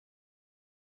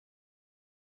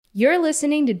You're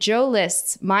listening to Joe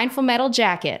List's Mindful Metal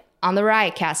Jacket on the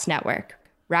Riotcast Network,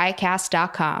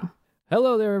 riotcast.com.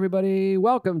 Hello there, everybody.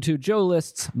 Welcome to Joe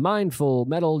List's Mindful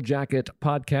Metal Jacket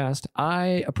podcast.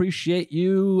 I appreciate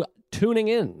you tuning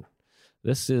in.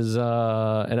 This is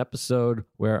an episode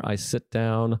where I sit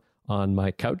down on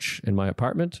my couch in my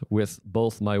apartment with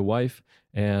both my wife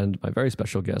and my very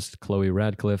special guest, Chloe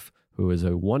Radcliffe, who is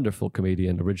a wonderful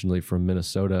comedian originally from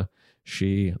Minnesota.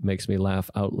 She makes me laugh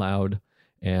out loud,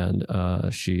 and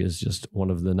she is just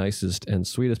one of the nicest and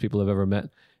sweetest people I've ever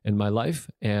met in my life.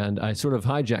 And I sort of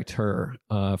hijacked her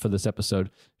for this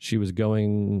episode. She was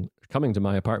coming to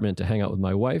my apartment to hang out with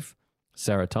my wife,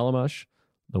 Sarah Talamash,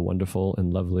 the wonderful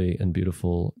and lovely and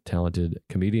beautiful, talented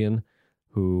comedian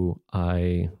who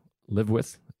I live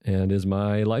with and is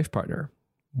my life partner.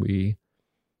 We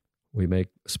make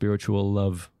spiritual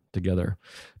love together.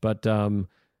 But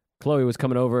Chloe was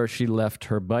coming over. She left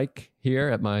her bike here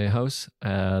at my house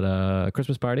at a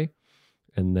Christmas party.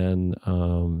 And then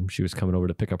she was coming over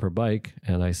to pick up her bike.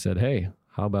 And I said, hey,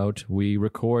 how about we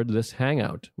record this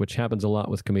hangout, which happens a lot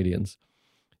with comedians.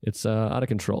 It's out of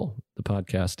control, the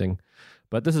podcasting.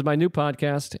 But this is my new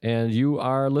podcast, and you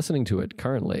are listening to it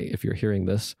currently if you're hearing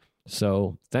this.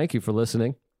 So thank you for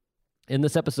listening. In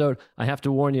this episode, I have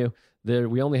to warn you that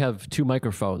we only have two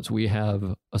microphones. We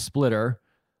have a splitter,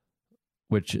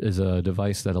 which is a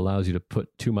device that allows you to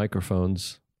put two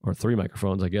microphones, or three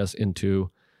microphones, I guess,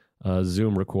 into a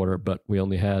Zoom recorder, but we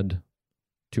only had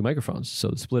two microphones, so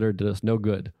the splitter did us no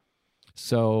good.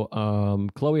 So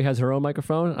Chloe has her own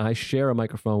microphone, and I share a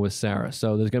microphone with Sarah.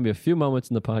 So there's going to be a few moments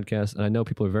in the podcast, and I know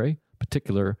people are very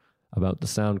particular about the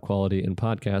sound quality in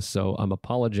podcasts, so I'm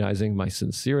apologizing, my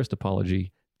sincerest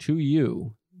apology to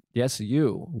you. Yes,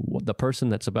 you, the person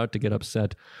that's about to get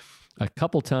upset. A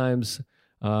couple times,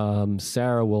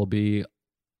 Sarah will be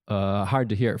hard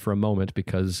to hear for a moment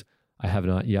because I have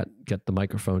not yet get the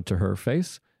microphone to her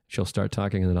face. She'll start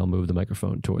talking and then I'll move the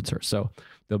microphone towards her. So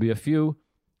there'll be a few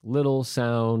little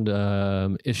sound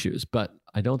issues, but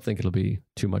I don't think it'll be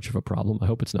too much of a problem. I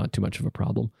hope it's not too much of a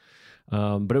problem.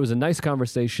 But it was a nice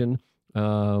conversation.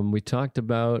 We talked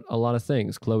about a lot of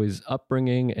things, Chloe's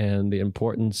upbringing and the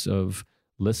importance of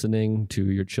listening to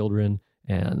your children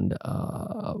and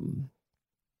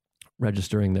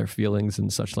registering their feelings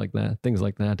and such like that, things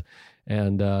like that.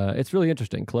 And it's really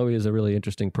interesting. Chloe is a really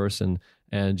interesting person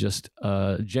and just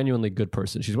a genuinely good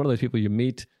person. She's one of those people you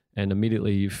meet and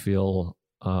immediately you feel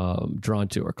drawn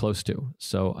to or close to.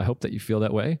 So I hope that you feel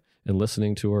that way. And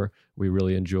listening to her, we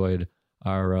really enjoyed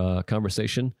our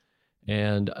conversation.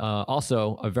 And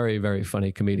also a very, very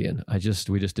funny comedian. We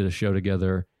just did a show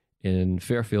together in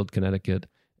Fairfield, Connecticut.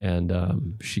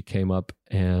 And she came up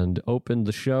and opened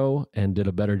the show and did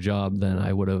a better job than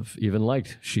I would have even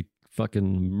liked. She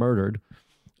fucking murdered.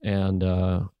 And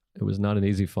it was not an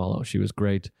easy follow. She was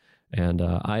great. And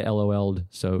I LOL'd.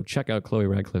 So check out Chloe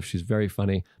Radcliffe. She's very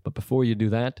funny. But before you do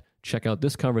that, check out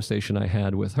this conversation I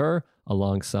had with her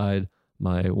alongside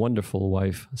my wonderful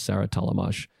wife, Sarah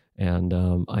Talamash. And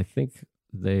I think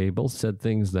they both said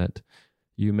things that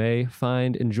you may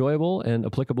find enjoyable and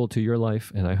applicable to your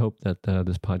life. And I hope that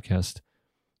this podcast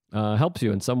helps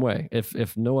you in some way,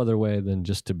 if no other way than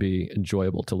just to be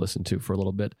enjoyable to listen to for a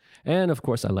little bit. And of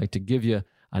course, I like to give you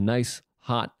a nice,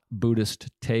 hot Buddhist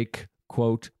take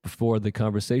quote before the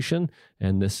conversation.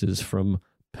 And this is from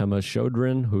Pema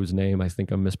Chodron, whose name I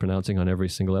think I'm mispronouncing on every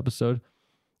single episode.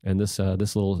 And this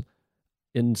little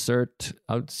upskirt,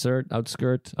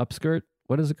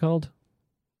 what is it called?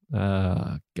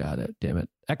 Got it, damn it.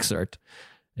 Excerpt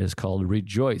is called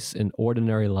Rejoice in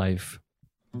Ordinary Life.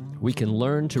 We can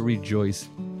learn to rejoice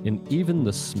in even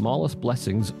the smallest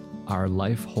blessings our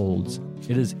life holds.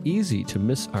 It is easy to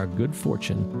miss our good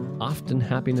fortune. Often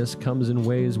happiness comes in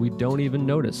ways we don't even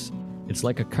notice. It's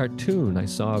like a cartoon I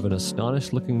saw of an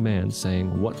astonished-looking man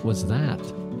saying, "What was that?"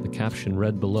 The caption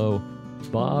read below,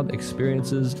 "Bob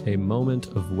experiences a moment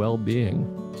of well-being."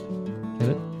 Get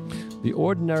it? The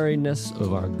ordinariness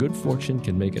of our good fortune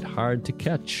can make it hard to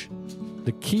catch.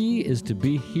 The key is to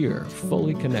be here,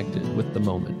 fully connected with the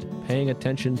moment, paying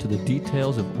attention to the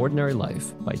details of ordinary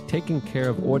life by taking care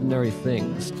of ordinary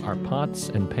things, our pots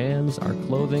and pans, our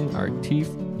clothing, our teeth.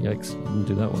 Yikes, didn't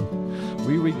do that one.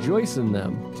 We rejoice in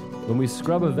them. When we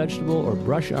scrub a vegetable or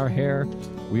brush our hair,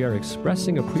 we are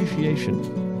expressing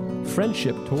appreciation,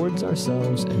 friendship towards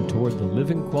ourselves and toward the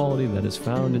living quality that is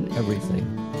found in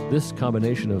everything. This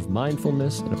combination of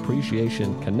mindfulness and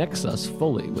appreciation connects us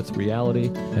fully with reality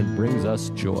and brings us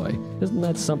joy. Isn't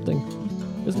that something?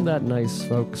 Isn't that nice,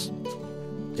 folks?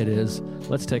 It is.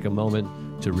 Let's take a moment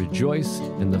to rejoice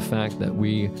in the fact that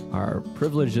we are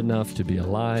privileged enough to be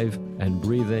alive and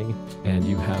breathing, and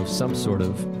you have some sort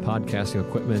of podcasting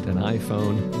equipment, an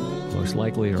iPhone, most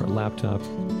likely, or a laptop,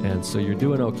 and so you're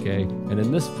doing okay. And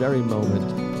in this very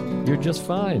moment, you're just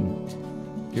fine.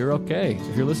 You're okay.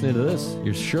 If you're listening to this,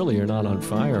 you're not on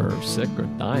fire or sick or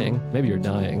dying. Maybe you're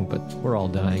dying, but we're all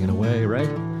dying in a way, right?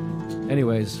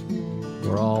 Anyways,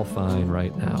 we're all fine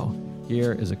right now.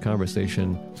 Here is a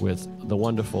conversation with the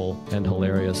wonderful and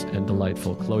hilarious and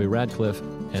delightful Chloe Radcliffe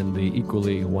and the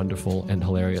equally wonderful and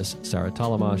hilarious Sarah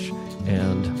Talamash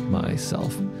and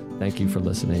myself. Thank you for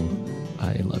listening.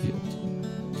 I love you.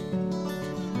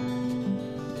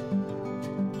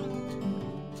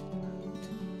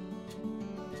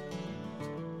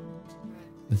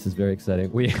 This is very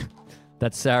exciting.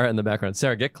 That's Sarah in the background.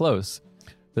 Sarah, get close.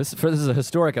 This is a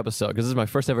historic episode because this is my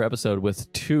first ever episode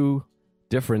with two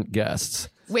different guests.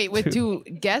 Wait, with two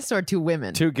guests or two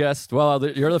women? Two guests. Well,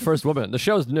 you're the first woman. The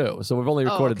show's new, so we've only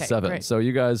recorded okay, 7. great. So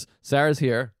you guys, Sarah's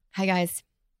here, Hi, guys.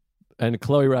 and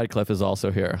Chloe Radcliffe is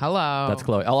also here. Hello. That's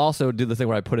Chloe. I'll also do the thing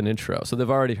where I put an intro, so they've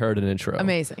already heard an intro.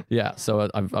 Amazing. Yeah. So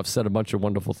I've said a bunch of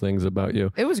wonderful things about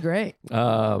you. It was great.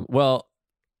 Well,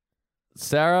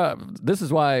 Sarah, this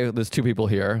is why there's two people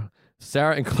here.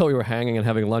 Sarah and Chloe were hanging and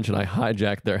having lunch, and I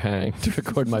hijacked their hang to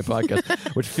record my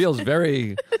podcast, which feels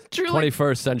very Truly.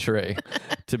 21st century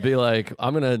to be like,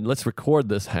 let's record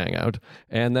this hangout.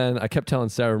 And then I kept telling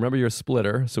Sarah, remember your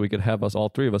splitter so we could have all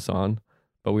 3 of us on,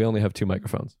 but we only have 2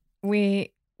 microphones.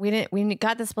 We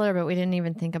got the splitter, but we didn't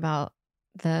even think about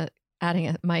adding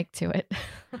a mic to it.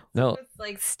 No. It's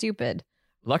like stupid.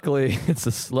 Luckily, it's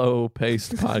a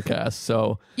slow-paced podcast,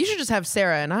 so You should just have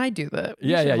Sarah and I do the.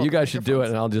 yeah, you guys should do it,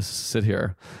 and I'll just sit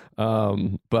here.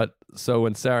 But so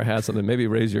when Sarah has something, maybe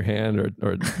raise your hand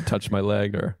or touch my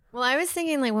leg or. Well, I was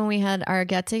thinking like when we had our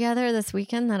get together this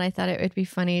weekend that I thought it would be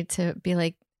funny to be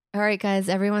like, all right, guys,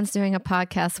 everyone's doing a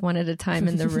podcast one at a time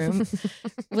in the room.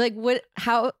 Like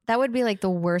how that would be like the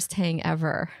worst hang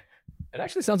ever. It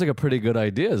actually sounds like a pretty good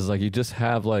idea. It's like you just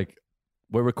have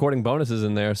we're recording bonuses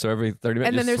in there, so every 30 minutes.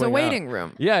 And then there's a waiting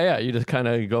room. Yeah. You just kind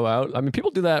of go out. I mean, people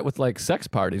do that with like sex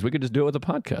parties. We could just do it with a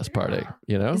podcast party,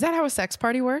 you know? Is that how a sex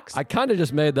party works? I kind of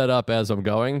just made that up as I'm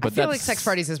going, but I feel like sex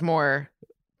parties is more.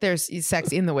 There's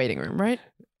sex in the waiting room, right?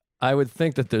 I would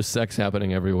think that there's sex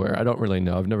happening everywhere. I don't really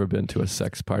know. I've never been to a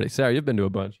sex party. Sarah, you've been to a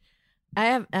bunch. I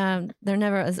have they're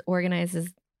never as organized as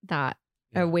that.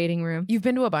 A waiting room. You've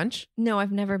been to a bunch? No,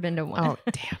 I've never been to one. Oh,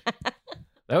 damn.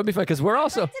 That would be fun because we're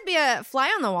also. I'd like to be a fly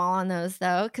on the wall on those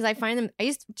though, because I find them.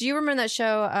 Do you remember that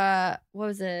show? What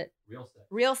was it?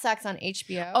 Real Sex on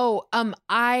HBO. Oh,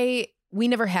 we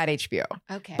never had HBO,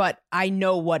 okay. but I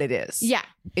know what it is. yeah,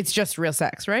 It's just real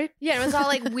sex, right? it was all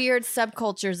like weird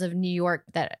subcultures of New York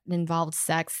that involved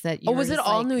sex. That you Oh, were was it just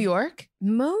all like- New York?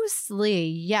 Mostly,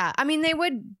 yeah. I mean, they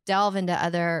would delve into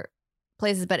other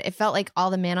places, but it felt like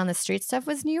all the man on the street stuff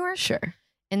was New York, Sure.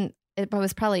 and it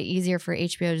was probably easier for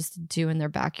HBO just to do in their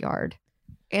backyard.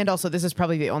 And also, this is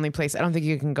probably the only place. I don't think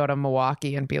you can go to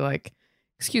Milwaukee and be like,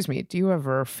 excuse me, do you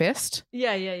ever fist?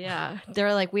 Yeah.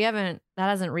 They're like, that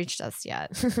hasn't reached us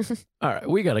yet. All right,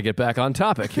 we got to get back on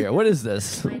topic here. What is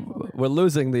this? We're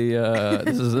losing the.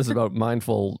 This is about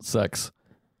mindful sex,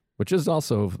 which is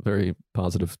also a very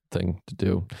positive thing to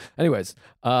do. Anyways,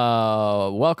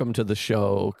 welcome to the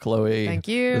show, Chloe. Thank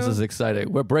you. This is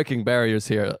exciting. We're breaking barriers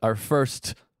here. Our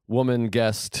first woman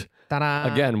guest.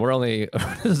 Ta-da. Again,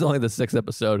 this is only the 6th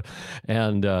episode,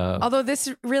 and Although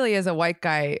this really is a white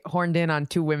guy horned in on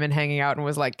 2 women hanging out and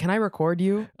was like, can I record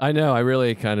you? I know I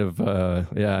really kind of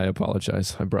I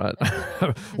apologize. I brought.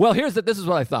 Well, this is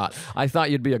what I thought. I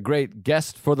thought you'd be a great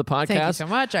guest for the podcast. Thank you so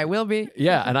much. I will be.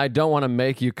 Yeah, and I don't want to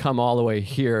make you come all the way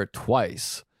here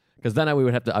twice. Because then we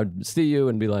would have to I'd see you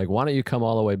and be like, why don't you come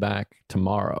all the way back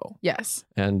tomorrow? Yes,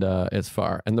 And it's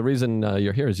far. And the reason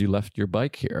you're here is you left your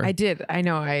bike here. I did. I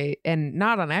know. And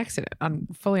not on accident,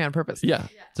 fully on purpose. Yeah.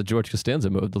 It's a George Costanza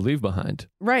move, the leave behind.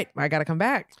 Right. I got to come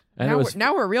back. And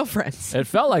Now we're real friends. It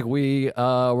felt like we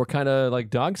were kind of like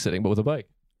dog sitting, but with a bike.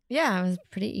 Yeah, it was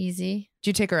pretty easy. Did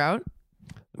you take her out?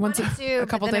 Once Wanted to, a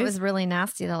couple but then days? it was really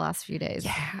nasty the last few days.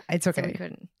 Yeah, it's So we okay.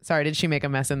 couldn't. Sorry, did she make a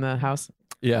mess in the house?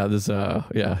 Yeah,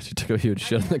 she took a huge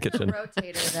shit in the kitchen.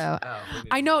 Rotator though.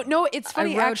 I know. No, it's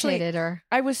funny. I Actually, rotated her.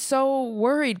 I was so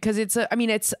worried because it's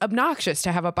obnoxious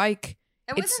to have a bike.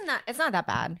 It's not that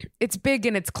bad. It's big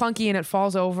and it's clunky and it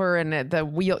falls over and the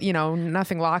wheel,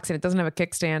 nothing locks and it doesn't have a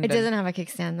kickstand. It doesn't have a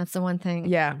kickstand. That's the one thing.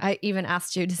 Yeah. I even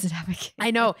asked you, does it have a kickstand?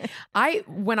 I know.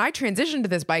 When I transitioned to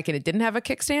this bike and it didn't have a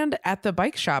kickstand at the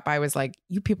bike shop, I was like,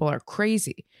 you people are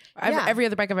crazy. Yeah. Every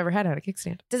other bike I've ever had a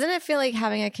kickstand. Doesn't it feel like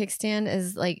having a kickstand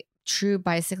is like true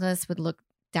bicyclists would look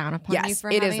down upon you Yes, for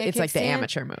it is. having a It's like the kickstand,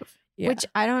 amateur move. Yeah. which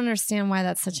I don't understand why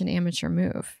that's such an amateur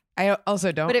move. I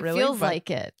also don't But it really, feels but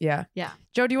like it. Yeah. Yeah.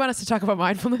 Joe, do you want us to talk about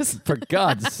mindfulness? For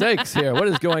God's sakes here, what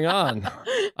is going on?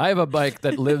 I have a bike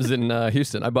that lives in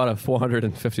Houston. I bought a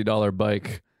 $450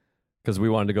 bike because we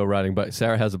wanted to go riding bike.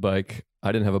 Sarah has a bike.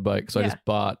 I didn't have a bike, so I Yeah. just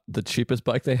bought the cheapest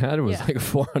bike they had. It was Yeah. like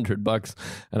 $400,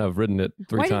 and I've ridden it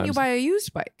 3 Why times. didn't you buy a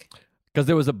used bike? Because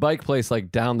there was a bike place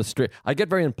like down the street. I get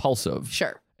very impulsive.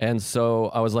 Sure. And so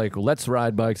I was like, let's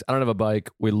ride bikes. I don't have a bike.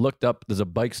 We looked up, there's a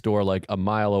bike store like a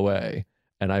mile away.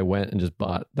 And I went and just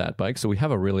bought that bike. So we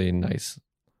have a really nice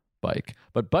bike.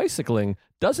 But bicycling,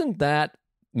 doesn't that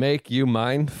make you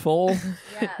mindful?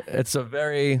 Yeah. It's a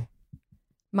very,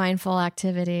 Mindful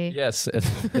activity. yes.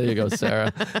 There you go,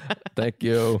 Sarah. Thank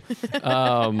you.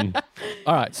 All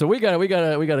right. So we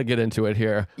gotta get into it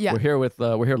here. Yeah. We're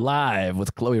here live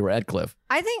with Chloe Radcliffe.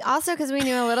 I think also because we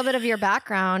knew a little bit of your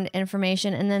background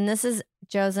information, and then this is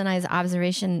Joe's and I's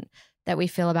observation that we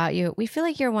feel about you. We feel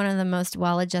like you're one of the most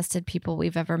well-adjusted people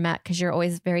we've ever met because you're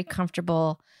always very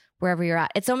comfortable wherever you're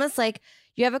at. It's almost like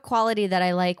you have a quality that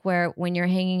I like where when you're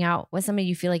hanging out with somebody,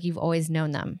 you feel like you've always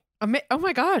known them. Oh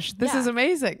my gosh, this Yeah. is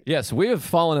amazing. Yes, we have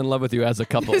fallen in love with you as a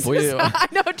couple. I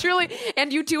know, truly.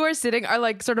 And you two are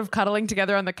like sort of cuddling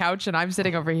together on the couch, and I'm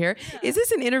sitting over here. Is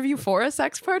this an interview for a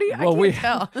sex party? Well, I can't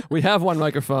tell. we have one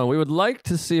microphone. We would like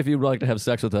to see if you'd like to have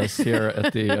sex with us here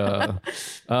at the.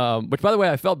 Which, by the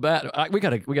way, I felt bad. We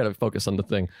gotta focus on the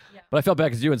thing. But I felt bad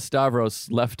because you and Stavros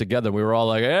left together. We were all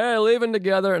like, "Hey, leaving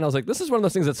together," and I was like, "This is one of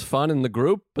those things that's fun in the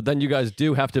group." But then you guys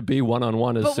do have to be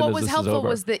one-on-one as But soon what as was this is helpful over.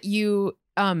 was that you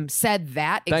said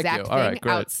that Thank exact you. thing All right,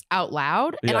 great. out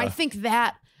loud. And Yeah. I think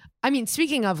that, I mean,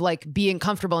 speaking of like being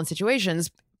comfortable in situations,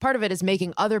 part of it is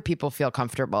making other people feel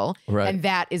comfortable. Right. And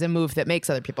that is a move that makes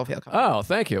other people feel comfortable. Oh,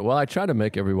 thank you. Well, I try to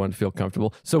make everyone feel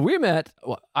comfortable. So we met.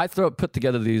 I put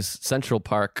together these Central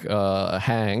Park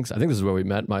hangs. I think this is where we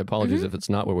met. My apologies if it's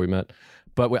not where we met.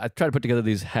 But I try to put together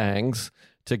these hangs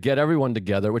to get everyone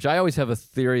together, which I always have a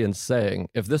theory in saying,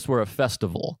 if this were a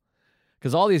festival,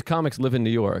 because all these comics live in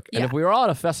New York, and Yeah. if we were all at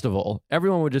a festival,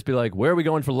 everyone would just be like, where are we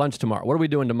going for lunch tomorrow? What are we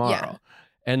doing tomorrow? Yeah.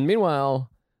 And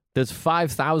meanwhile, there's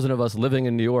 5,000 of us living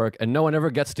in New York, and no one ever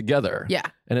gets together. Yeah.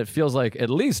 And it feels like at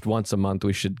least once a month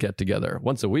we should get together.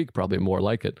 Once a week, probably more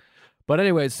like it. But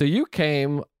anyway, so you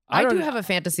came. I don't do have a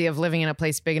fantasy of living in a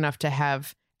place big enough to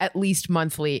have at least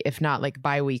monthly, if not like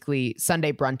bi-weekly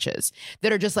Sunday brunches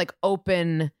that are just like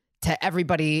open to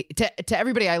everybody, to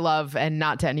everybody I love and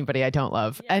not to anybody I don't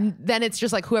love. Yeah. And then it's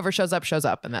just like whoever shows up,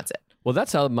 and that's it. Well,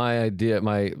 that's how my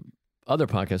other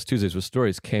podcast, Tuesdays with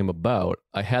Stories, came about.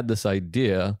 I had this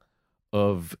idea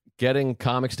of getting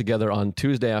comics together on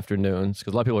Tuesday afternoons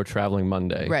because a lot of people are traveling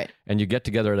Monday. Right. And you get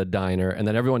together at a diner and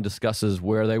then everyone discusses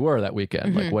where they were that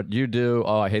weekend. Like what you do.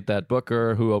 Oh, I hate that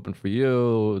booker. Who opened for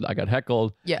you? I got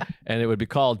heckled. Yeah. And it would be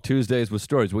called Tuesdays with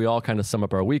Stories. We all kind of sum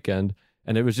up our weekend.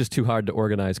 And it was just too hard to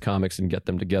organize comics and get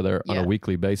them together on Yeah. a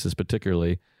weekly basis,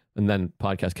 particularally. And then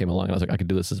podcast came along and I was like, I could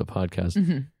do this as a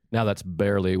podcast. Now that's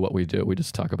barely what we do. We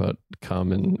just talk about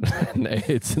cum and, and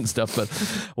AIDS and stuff, but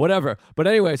whatever. But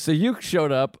anyway, so you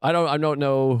showed up. I don't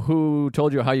know who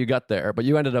told you how you got there, but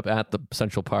you ended up at the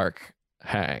Central Park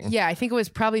hang. Yeah, I think it was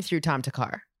probably through Tom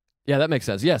Takar. Yeah, that makes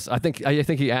sense. Yes, I think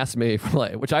he asked me for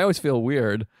like, which I always feel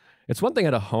weird. It's one thing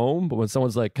at a home, but when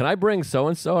someone's like, "Can I bring so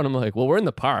and so?" and I'm like, "Well, we're in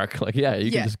the park." Like, yeah, you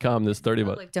Yeah. can just come. There's 30 of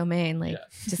us. Public domain, like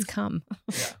just come.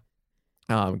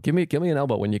 Give me an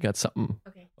elbow when you got something.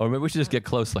 Okay. Or maybe we should just get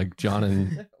close like John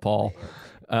and Paul.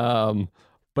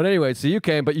 But anyway, so you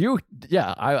came, but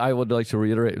I would like to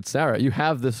reiterate with Sarah, you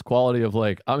have this quality of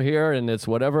like, I'm here and it's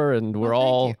whatever, and we're Well, thank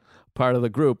all you. part of the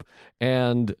group.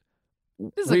 And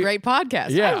This is a great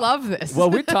podcast. Yeah. I love this. well,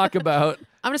 we talk about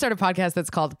I'm going to start a podcast that's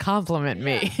called Compliment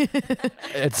Me.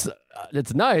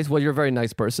 it's nice. Well, you're a very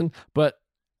nice person, but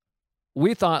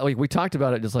we thought like we talked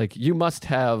about it just like you must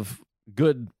have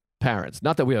good parents.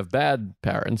 Not that we have bad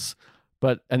parents,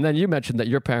 but and then you mentioned that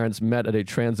your parents met at a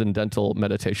transcendental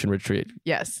meditation retreat.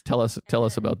 Yes. Tell us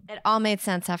about. It all made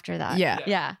sense after that. Yeah.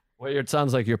 Yeah. Well, it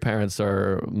sounds like your parents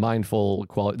are mindful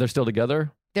quality. They're still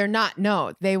together. They're not.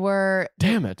 No, they were.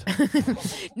 Damn it.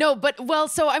 No, but well,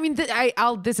 so I mean,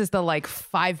 this is the like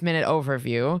 5-minute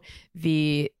overview.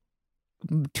 The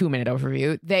 2-minute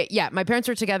overview. My parents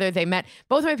were together. They met.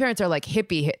 Both of my parents are like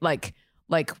hippie, like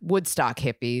Woodstock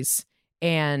hippies,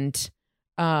 and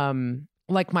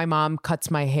like my mom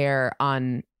cuts my hair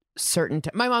on certain.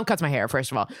 My mom cuts my hair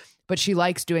first of all, but she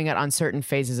likes doing it on certain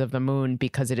phases of the moon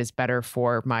because it is better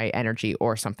for my energy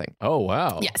or something. Oh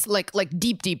wow. Yes, like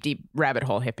deep rabbit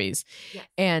hole hippies. Yes.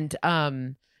 And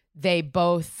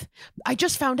I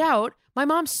just found out my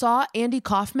mom saw Andy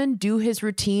Kaufman do his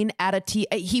routine at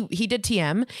he did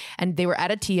TM, and they were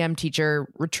at a TM teacher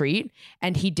retreat,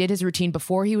 and he did his routine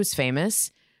before he was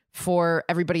famous for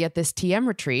everybody at this TM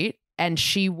retreat. And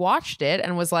she watched it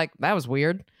and was like, that was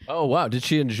weird. Oh, wow. Did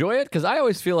she enjoy it? Because I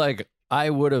always feel like I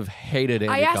would have hated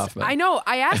Andy Kaufman. I know.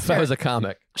 I asked if her. I was a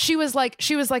comic. She was like,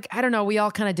 I don't know. We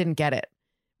all kind of didn't get it.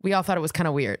 We all thought it was kind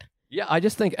of weird. Yeah, I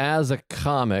just think as a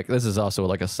comic, this is also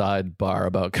like a sidebar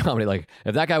about comedy. Like,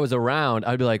 if that guy was around,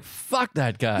 I'd be like, fuck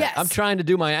that guy. Yes. I'm trying to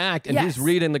do my act, and he's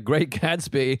reading The Great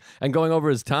Gatsby and going over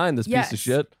his time, this piece of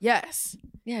shit. Yes.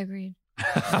 Yeah, agreed.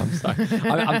 I'm sorry.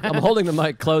 I'm holding the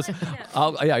mic close.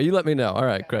 Yeah, you let me know. All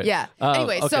right, great. Yeah.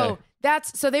 Anyway, okay.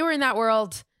 so they were in that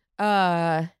world,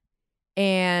 and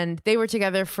they were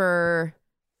together for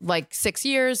like 6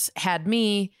 years, had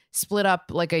me, split up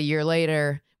like a year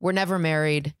later. We're never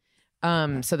married.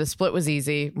 So the split was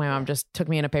easy. My mom just took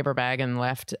me in a paper bag and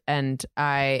left, and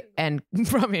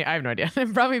brought me, I have no idea,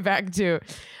 brought me back to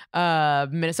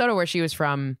Minnesota, where she was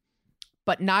from,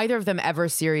 but neither of them ever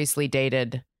seriously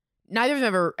dated. Neither of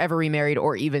them ever remarried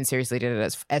or even seriously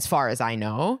dated, as far as I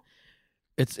know.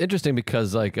 It's interesting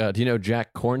because, like, do you know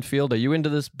Jack Kornfield? Are you into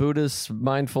this Buddhist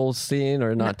mindful scene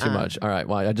or not too much? All right.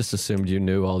 Well, I just assumed you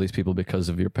knew all these people because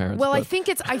of your parents. Well, I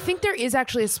think there is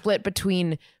actually a split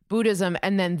between Buddhism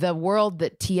and then the world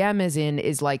that TM is in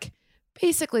is like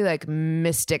basically like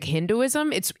mystic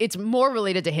Hinduism. It's more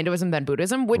related to Hinduism than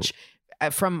Buddhism, which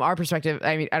from our perspective,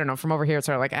 I mean, I don't know, from over here, it's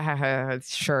sort of like,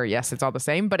 sure, yes, it's all the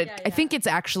same. But I think it's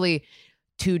actually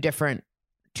two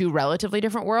relatively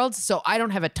different worlds. So I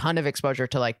don't have a ton of exposure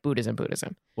to like Buddhism.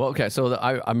 Well, okay. So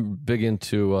I'm big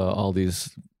into all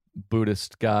these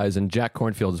Buddhist guys, and Jack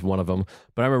Kornfield is one of them.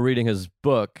 But I remember reading his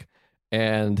book,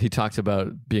 and he talks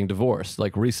about being divorced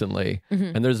like recently.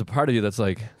 Mm-hmm. And there's a part of you that's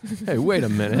like, hey, wait a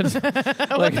minute.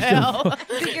 What the hell?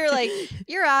 You're like,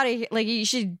 you're out of here. Like, you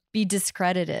should be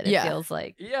discredited, it feels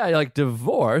like. Yeah, like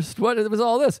divorced? What was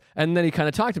all this? And then he kind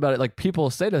of talked about it. Like, people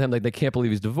say to him, like, they can't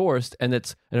believe he's divorced. And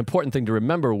it's an important thing to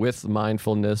remember with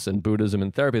mindfulness and Buddhism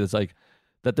and therapy. That's like,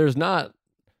 that it's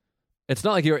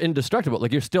not like you're indestructible.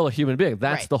 Like, you're still a human being.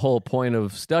 That's the whole point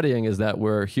of studying, is that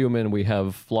we're human, we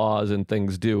have flaws, and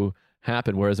things do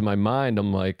happen. Whereas in my mind,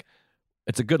 I'm like,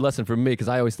 it's a good lesson for me, because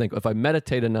I always think if I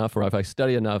meditate enough or if I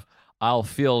study enough, I'll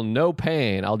feel no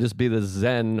pain. I'll just be the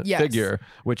Zen figure,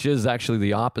 which is actually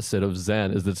the opposite of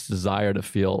Zen, is this desire to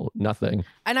feel nothing.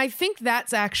 And I think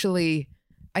that's actually,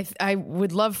 I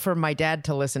would love for my dad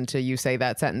to listen to you say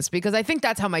that sentence, because I think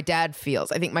that's how my dad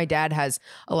feels. I think my dad has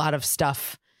a lot of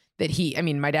stuff that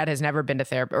my dad has never been to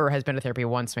therapy, or has been to therapy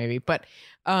once maybe, but,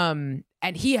 and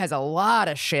he has a lot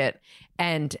of shit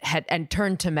and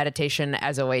turned to meditation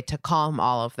as a way to calm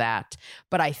all of that.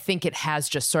 But I think it has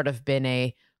just sort of been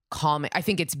a calming. I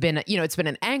think it's been, it's been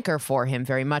an anchor for him,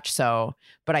 very much so.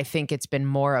 But I think it's been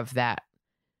more of that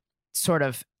sort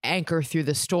of anchor through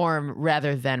the storm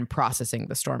rather than processing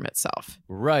the storm itself.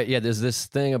 Right. Yeah. There's this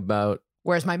thing about.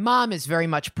 Whereas my mom is very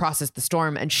much processed the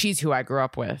storm, and she's who I grew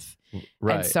up with.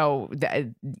 Right. And so,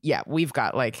 we've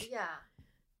got like. Yeah.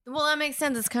 Well, that makes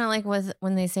sense. It's kind of like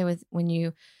when they say when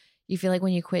you feel like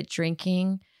when you quit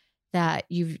drinking that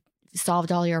you've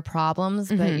solved all your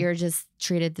problems, but you're just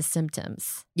treated the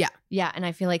symptoms. Yeah. Yeah. And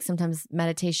I feel like sometimes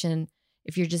meditation,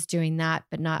 if you're just doing that,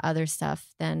 but not other stuff,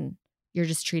 then you're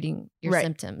just treating your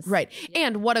symptoms. Right. Yeah.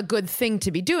 And what a good thing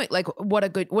to be doing. Like what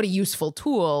a useful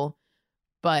tool,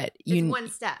 but it's one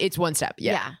step. It's one step.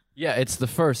 Yeah. Yeah, it's the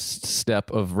first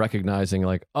step of recognizing,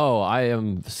 like, oh, I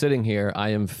am sitting here, I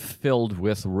am filled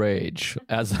with rage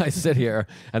as I sit here.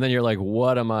 And then you're like,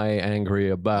 what am I angry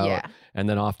about? Yeah. And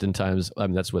then oftentimes,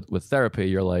 that's with therapy,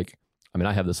 you're like,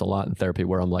 I have this a lot in therapy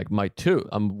where I'm like,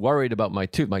 I'm worried about my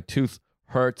tooth. My tooth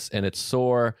hurts and it's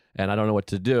sore and I don't know what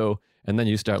to do. And then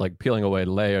you start like peeling away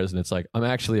layers, and it's like, I'm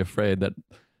actually afraid that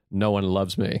no one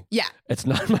loves me. Yeah. It's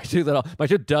not my tooth at all. My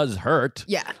tooth does hurt.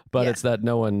 Yeah. But it's that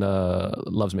no one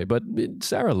loves me. But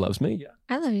Sarah loves me. Yeah.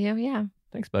 I love you. Yeah.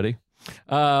 Thanks, buddy.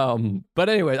 But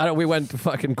anyway, we went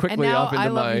fucking quickly and now off into I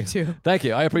love you too. Thank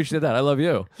you. I appreciate that. I love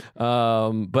you.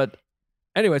 But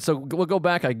anyway, so we'll go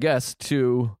back, I guess,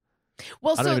 to.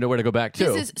 Well, I don't even know where to go back to.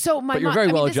 This is my but you're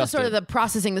very well adjusted. This is sort of the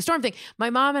processing the storm thing. My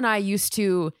mom and I used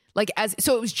to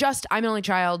so it was just, I'm an only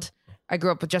child. I grew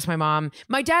up with just my mom.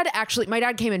 My dad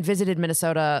came and visited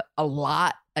Minnesota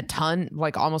a ton,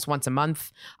 like almost once a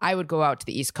month. I would go out to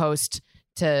the East Coast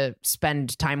to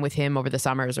spend time with him over the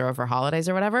summers or over holidays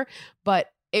or whatever. But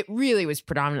it really was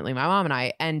predominantly my mom and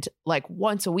I. And like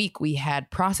once a week we had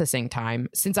processing time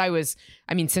since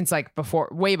like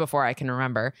way before I can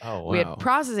remember. Oh, wow. We had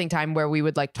processing time where we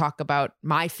would like talk about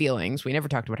my feelings. We never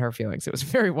talked about her feelings. It was a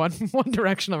very one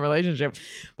directional relationship.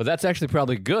 But that's actually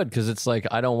probably good because it's like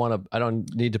I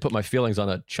don't need to put my feelings on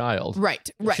a child. Right.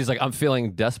 She's like, I'm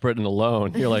feeling desperate and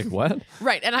alone. You're like, what?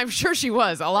 Right. And I'm sure she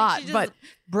was a lot, She just but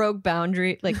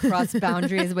crossed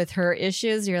boundaries with her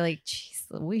issues. You're like, jeez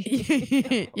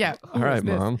Louise. yeah. All right,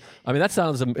 Mom. I mean, that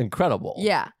sounds incredible.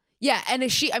 Yeah. Yeah. And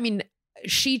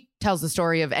she tells the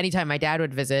story of anytime my dad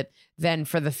would visit, then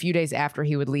for the few days after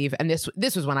he would leave, and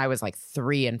this was when I was like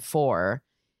 3 and 4,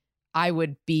 I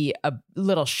would be a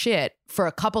little shit for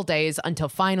a couple days until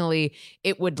finally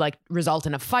it would like result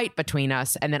in a fight between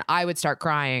us. And then I would start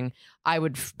crying. I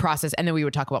would process, and then we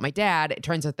would talk about my dad. It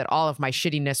turns out that all of my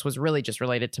shittiness was really just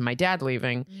related to my dad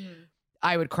leaving.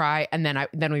 I would cry, and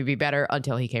then we'd be better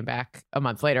until he came back a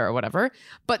month later or whatever.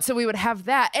 But so we would have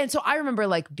that. And so I remember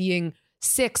like being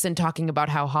 6 and talking about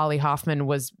how Holly Hoffman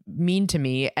was mean to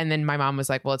me. And then my mom was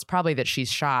like, well, it's probably that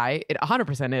she's shy. It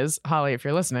 100% is. Holly, if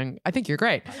you're listening, I think you're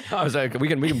great. I was like, we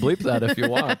can bleep that if you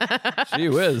want. Gee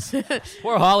whiz.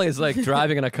 Poor Holly is like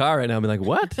driving in a car right now. I'm like,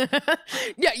 what?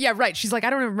 Yeah, right. She's like,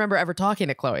 I don't remember ever talking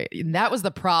to Chloe. And that was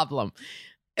the problem.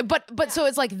 But so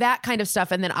it's like that kind of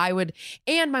stuff. And then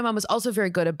and my mom was also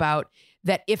very good about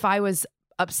that. If I was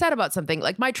upset about something,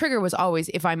 like my trigger was always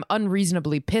if I'm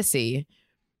unreasonably pissy,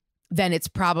 then it's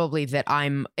probably that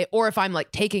or if I'm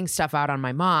like taking stuff out on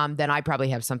my mom, then I probably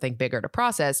have something bigger to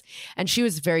process. And she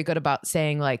was very good about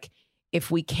saying like,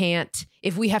 if we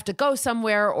have to go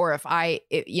somewhere, or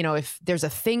if there's a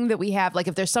thing that we have, like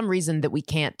if there's some reason that we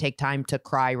can't take time to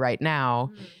cry right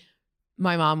now,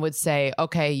 my mom would say,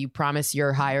 okay, you promise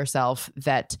your higher self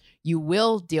that you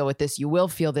will deal with this, you will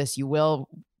feel this, you will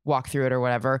walk through it or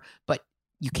whatever, but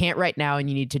you can't right now and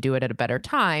you need to do it at a better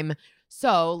time.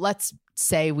 So let's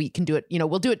say we can do it,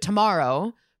 we'll do it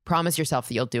tomorrow. Promise yourself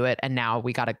that you'll do it. And now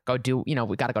we got to go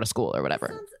we got to go to school or whatever.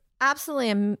 Sounds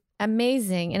absolutely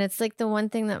amazing. And it's like the one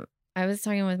thing that I was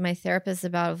talking with my therapist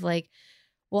about of like,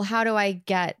 well, how do I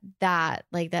get that,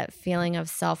 like that feeling of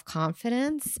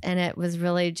self-confidence? And it was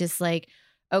really just like,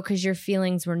 oh, because your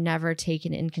feelings were never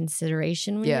taken in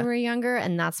consideration when you were younger.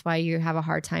 And that's why you have a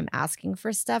hard time asking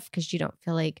for stuff, because you don't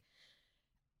feel like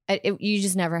you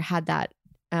just never had that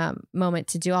moment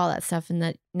to do all that stuff. And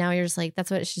that now you're just like,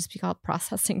 that's what it should just be called,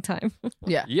 processing time.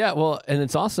 Yeah. Well, and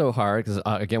it's also hard because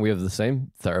again, we have the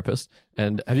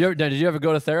did you ever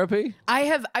go to therapy?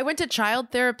 I went to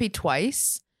child therapy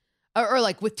twice. Or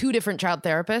like with 2 different child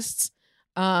therapists,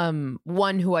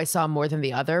 one who I saw more than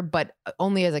the other, but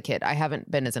only as a kid. I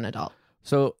haven't been as an adult.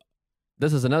 So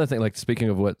this is another thing, like speaking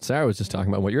of what Sarah was just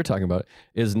talking about, what you're talking about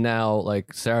is now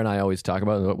like Sarah and I always talk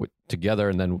about together,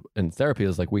 and then in therapy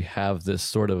is like we have this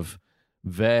sort of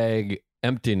vague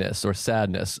emptiness or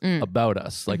sadness about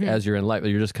us. Like as you're in life,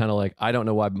 you're just kind of like, I don't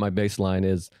know why my baseline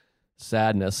is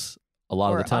sadness a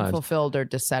lot of the time, unfulfilled or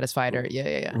dissatisfied or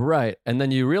yeah. Right. And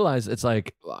then you realize it's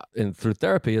like, through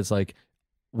therapy, it's like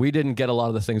we didn't get a lot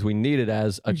of the things we needed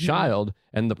as a child.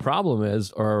 And the problem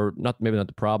is, or maybe not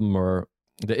the problem, or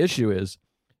the issue is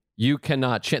you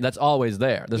cannot change. That's always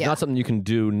there. There's not something you can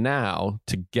do now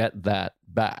to get that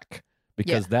back,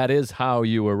 because that is how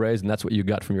you were raised and that's what you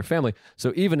got from your family.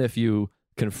 So even if you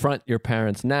confront your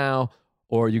parents now,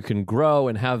 or you can grow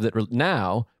and have that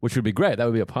now, which would be great. That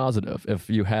would be a positive if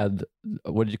you had,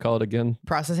 what did you call it again?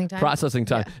 Processing time. Processing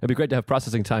time. Yeah. It'd be great to have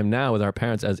processing time now with our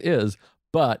parents as is,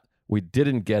 but we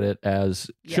didn't get it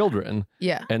as children.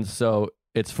 Yeah. And so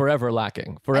it's forever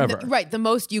lacking, forever. Right. The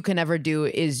most you can ever do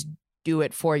is do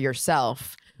it for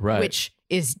yourself, right?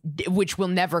 Which will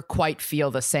never quite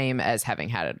feel the same as having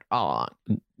had it all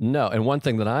along. No. And one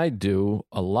thing that I do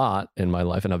a lot in my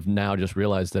life, and I've now just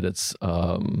realized that it's,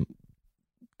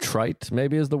 trite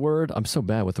maybe is the word. I'm so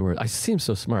bad with the word. I seem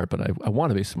so smart, but I want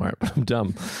to be smart, but I'm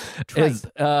dumb.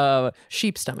 Trite.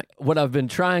 Sheep stomach. What I've been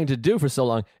trying to do for so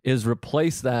long is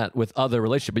replace that with other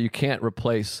relationships, but you can't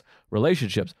replace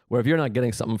relationships where if you're not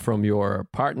getting something from your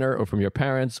partner or from your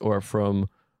parents or from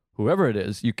whoever it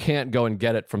is, you can't go and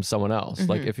get it from someone else.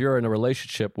 Like if you're in a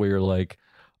relationship where you're like,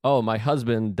 oh, my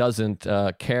husband doesn't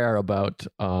care about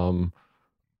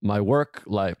my work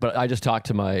life, but I just talked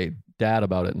to my dad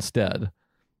about it instead.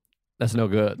 That's no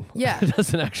good. Yeah. It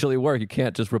doesn't actually work. You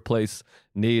can't just replace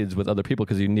needs with other people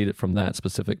because you need it from that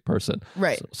specific person.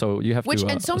 Right. So you have to.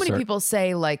 And so many people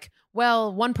say like,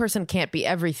 well, one person can't be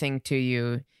everything to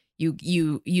you.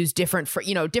 You use different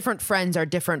friends are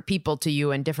different people to you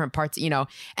and different parts,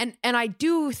 and I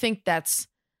do think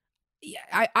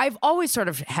I've always sort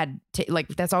of had,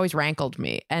 that's always rankled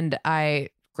me. And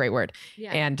great word.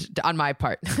 Yeah. And on my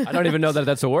part, I don't even know that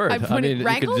that's a word. I put it you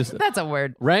wrangled. could just That's a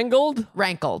word. wrangled,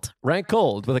 Rankled.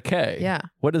 rankled with a K. Yeah.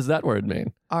 What does that word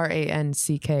mean?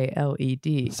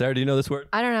 RANCKLED. Sarah, do you know this word?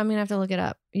 I don't know. I'm gonna have to look it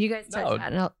up. You guys touch No.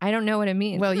 that. And I don't know what it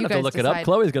means. Well, You you have guys to look it decide. up.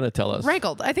 Chloe's going to tell us.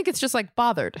 Rankled. I think it's just like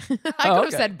bothered. I could okay.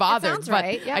 have said bothered, sounds but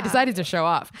right, yeah. I decided to show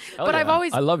off. Hell but yeah. I've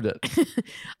always I loved it.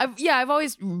 I've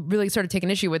always really sort of taken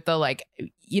issue with the like,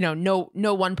 no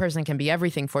one person can be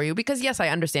everything for you, because yes, I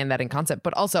understand that in concept,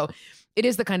 but also it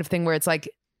is the kind of thing where it's like,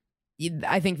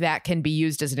 I think that can be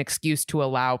used as an excuse to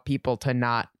allow people to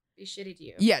not be shitty to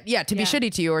you. be Yeah.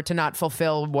 shitty to you or to not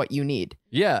fulfill what you need.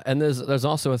 Yeah, and there's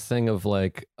also a thing of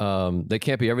like they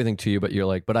can't be everything to you, but you're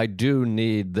like, but I do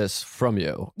need this from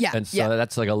you. Yeah, and so yeah.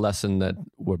 that's like a lesson that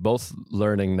we're both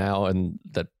learning now, and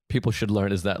that people should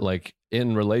learn, is that like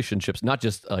in relationships, not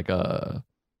just like a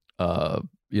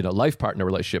life partner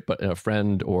relationship, but in a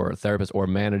friend or a therapist or a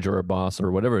manager or boss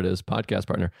or whatever it is, podcast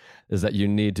partner, is that you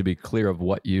need to be clear of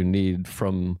what you need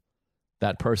from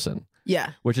that person.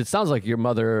 Yeah. Which it sounds like your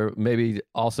mother maybe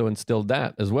also instilled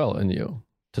that as well in you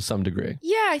to some degree.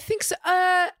 Yeah, I think so.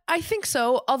 I think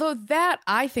so. Although that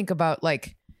I think about,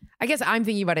 like, I guess I'm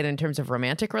thinking about it in terms of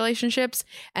romantic relationships,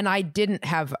 and I didn't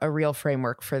have a real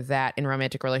framework for that in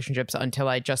romantic relationships until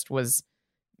I just was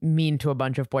mean to a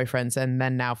bunch of boyfriends, and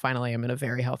then now finally I'm in a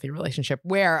very healthy relationship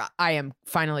where I am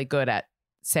finally good at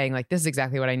saying, like, this is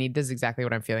exactly what I need. This is exactly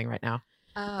what I'm feeling right now.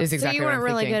 Is exactly so you what weren't I'm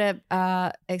really thinking. good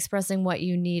at expressing what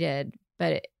you needed,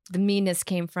 but the meanness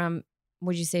came from,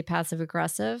 would you say, passive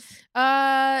aggressive?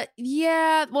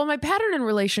 Yeah. Well, my pattern in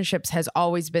relationships has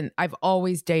always been, I've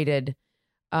always dated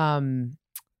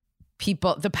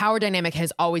people. The power dynamic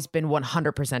has always been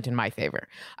 100% in my favor.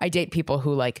 I date people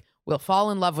who like will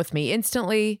fall in love with me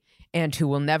instantly and who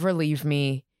will never leave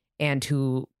me and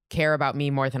who care about me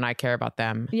more than I care about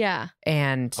them. Yeah.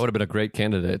 And I would have been a great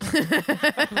candidate.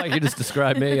 Like you just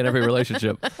described me in every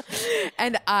relationship.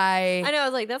 and I know. I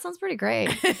was like, that sounds pretty great.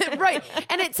 right.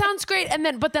 And it sounds great.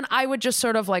 But then I would just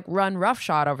sort of like run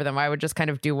roughshod over them. I would just kind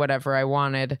of do whatever I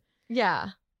wanted.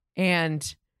 Yeah.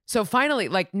 And so finally,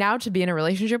 like now to be in a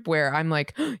relationship where I'm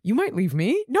like, you might leave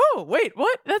me? No, wait,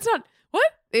 what? That's not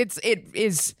what? It's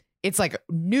like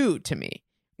new to me.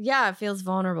 Yeah. It feels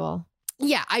vulnerable.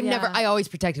 Yeah. Yeah. I always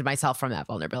protected myself from that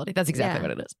vulnerability. That's exactly Yeah.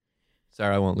 what it is.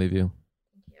 Sarah, I won't leave you.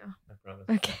 Yeah. I promise.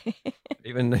 Okay.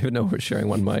 Even though we're sharing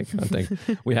one mic, I think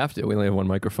we have to. We only have one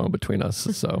microphone between us.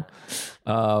 So,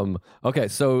 okay.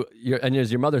 So,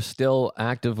 is your mother still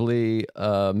actively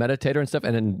meditator and stuff?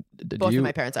 And then Both of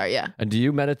my parents are, yeah. And do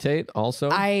you meditate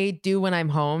also? I do when I'm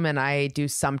home, and I do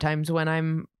sometimes when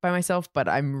I'm by myself, but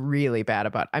I'm really bad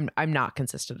about I'm not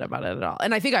consistent about it at all.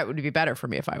 And I think it would be better for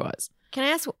me if I was. Can I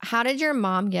ask, how did your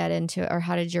mom get into it, or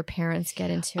how did your parents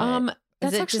get into it?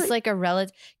 That's Is it actually just like a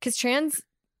relative? Because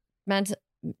Transcendental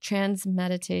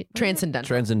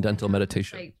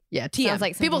meditation. yeah, TM. Sounds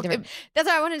like something people different. That's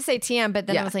why I wanted to say TM, but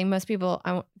then Yeah. I was like, most people,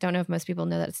 don't know if most people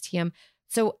know that it's TM.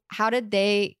 So how did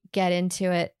they get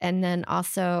into it? And then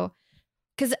also,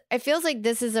 because it feels like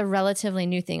this is a relatively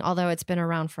new thing, although it's been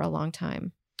around for a long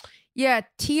time. Yeah,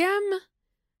 TM.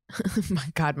 My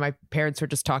God, my parents were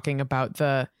just talking about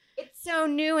It's so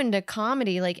new into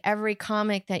comedy. Like every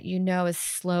comic that you know is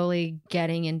slowly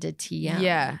getting into TM.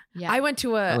 Yeah. Yeah. I went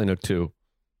to I a only know two.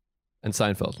 And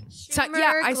Seinfeld. Schumer,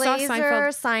 yeah, I saw Glazer,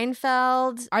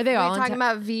 Seinfeld. Are they Were all you talking in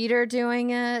about Vider doing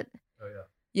it? Oh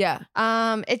yeah.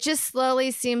 yeah, It just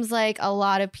slowly seems like a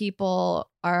lot of people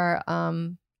are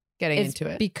getting it's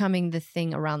into it. becoming the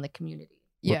thing around the community.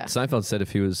 Yeah. Seinfeld said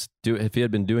if he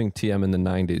had been doing TM in the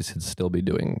 90s, he'd still be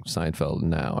doing Seinfeld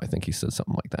now. I think he said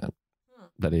something like that.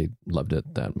 That he loved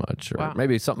it that much. Or Wow.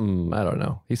 maybe something, I don't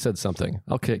know. He said something.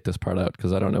 I'll kick this part out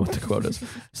because I don't know what the quote is.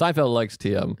 Seinfeld likes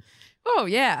TM. Oh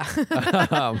yeah.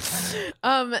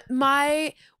 Both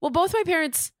my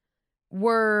parents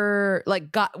were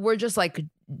just like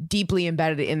deeply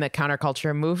embedded in the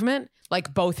counterculture movement.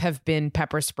 Like both have been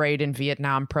pepper sprayed in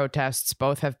Vietnam protests.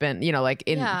 Both have been,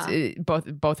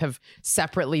 both have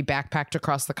separately backpacked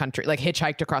across the country, like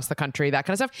hitchhiked across the country, that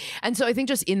kind of stuff. And so I think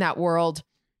just in that world,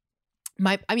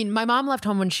 my mom left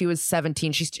home when she was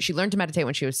 17. She learned to meditate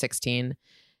when she was 16.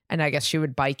 And I guess she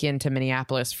would bike into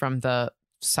Minneapolis from the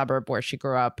suburb where she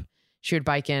grew up. She would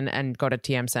bike in and go to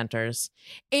TM centers.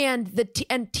 And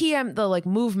TM, the like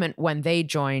movement when they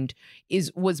joined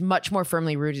was much more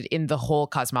firmly rooted in the whole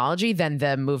cosmology than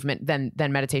the movement than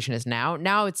meditation is now.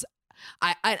 Now it's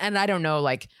I don't know,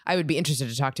 like I would be interested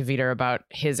to talk to Vider about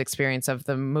his experience of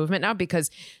the movement now, because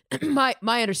my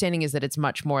understanding is that it's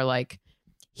much more like,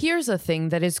 here's a thing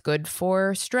that is good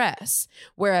for stress.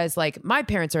 Whereas like my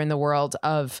parents are in the world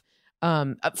of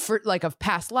for like of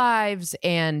past lives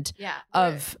and Yeah.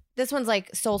 of This one's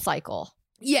like Soul Cycle.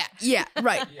 yeah,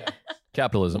 right.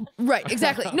 Capitalism. Right,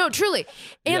 exactly. No, truly.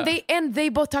 And they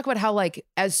both talk about how like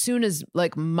as soon as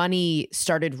like money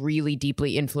started really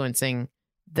deeply influencing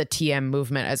the TM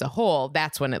movement as a whole,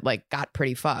 that's when it like got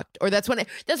pretty fucked. Or that's when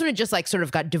it just like sort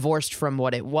of got divorced from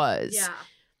what it was. Yeah.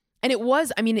 And it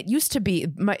was, I mean, it used to be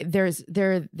there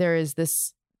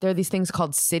are these things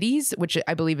called cities, which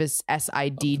I believe is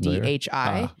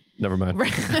SIDDHI. Never mind.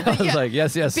 Right. I was Yeah. like,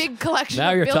 yes. Big collection. Now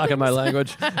of you're talking my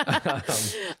buildings.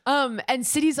 language. And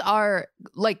cities are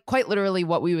like quite literally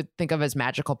what we would think of as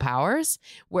magical powers,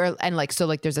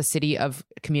 there's a city of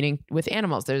communing with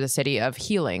animals, there's a city of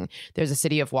healing, there's a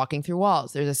city of walking through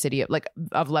walls, there's a city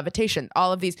of levitation,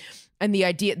 all of these. And the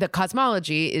idea, the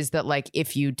cosmology is that like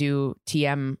if you do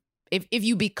TM, if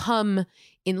you become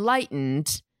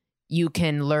enlightened, you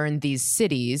can learn these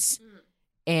cities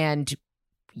and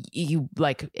you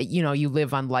like, you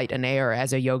live on light and air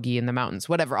as a yogi in the mountains,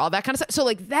 whatever, all that kind of stuff. So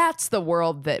like, that's the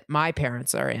world that my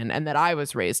parents are in and that I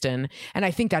was raised in. And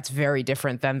I think that's very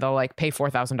different than the like pay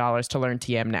 $4,000 to learn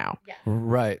TM now.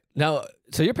 Right. Now,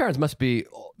 so your parents must be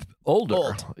older.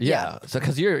 Old. Yeah. So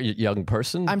because you're a young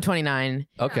person. I'm 29.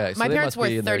 Okay. So My they parents must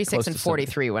be were in their 36 close and to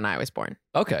 43 when I was born.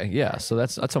 70. Okay. Yeah. So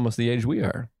that's almost the age we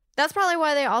are. That's probably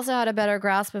why they also had a better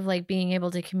grasp of like being able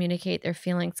to communicate their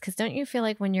feelings. Because don't you feel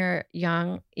like when you're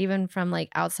young, even from like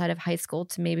outside of high school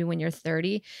to maybe when you're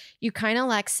 30, you kind of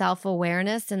lack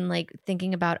self-awareness and like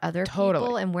thinking about other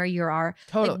people and where you are.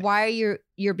 Totally. Like why are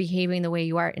you're behaving the way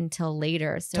you are until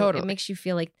later. So it makes you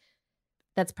feel like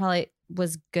that's probably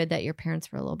was good that your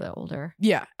parents were a little bit older.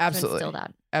 Yeah, absolutely. Still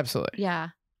that. Absolutely. Yeah.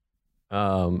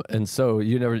 And so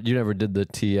you never did the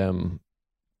TM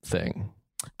thing.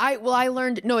 I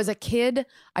learned, no, as a kid,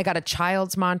 I got a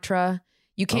child's mantra.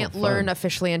 You can't learn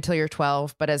officially until you're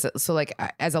 12, but as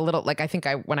a little, like I think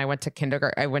when I went to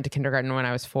kindergarten when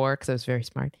I was 4 because I was very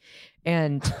smart.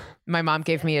 And my mom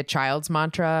gave me a child's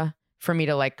mantra for me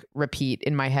to like repeat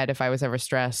in my head if I was ever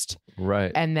stressed.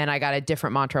 Right. And then I got a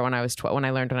different mantra when I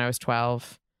learned when I was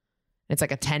 12. It's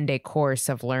like a 10-day course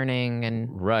of learning and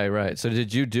Right. So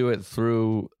did you do it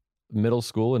through middle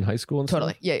school and high school and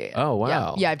totally. stuff? Yeah. Oh,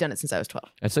 wow. Yeah, I've done it since I was 12.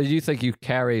 And so do you think you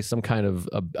carry some kind of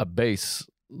a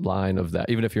baseline of that,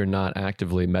 even if you're not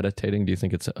actively meditating? Do you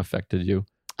think it's affected you,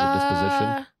 your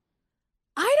disposition?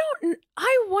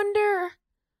 I wonder.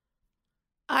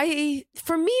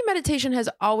 For me, meditation has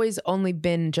always only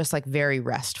been just like very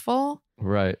restful.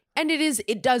 Right. And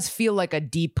it does feel like a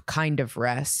deep kind of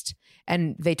rest.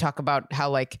 And they talk about how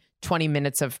like 20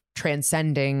 minutes of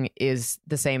transcending is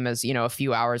the same as, a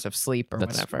few hours of sleep or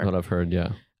That's whatever. what I've heard,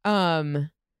 yeah.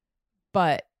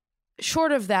 But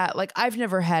short of that, like I've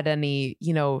never had any,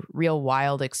 real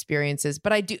wild experiences,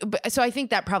 but I do. So I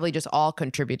think that probably just all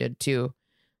contributed to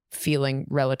feeling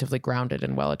relatively grounded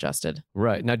and well-adjusted.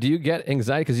 Right. Now, do you get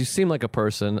anxiety? Because you seem like a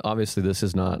person, obviously this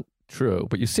is not true,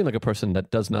 but you seem like a person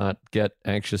that does not get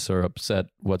anxious or upset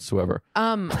whatsoever.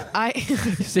 You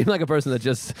seem like a person that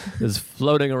just is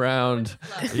floating around.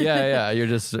 Yeah. You're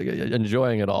just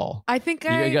enjoying it all. I think you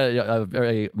got a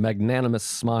very magnanimous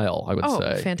smile, I would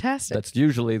say. Oh, fantastic. That's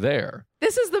usually there.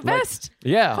 This is the best.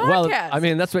 Yeah. podcast. Well, I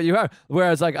mean, that's what you are.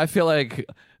 Whereas like, I feel like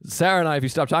Sarah and I, if you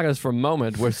stop talking to us for a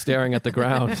moment, we're staring at the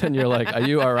ground and you're like, are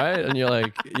you all right? And you're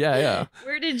like, yeah.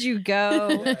 Where did you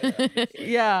go?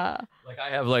 Yeah. Like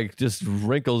I have like just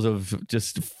wrinkles of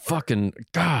just fucking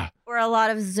God. Or a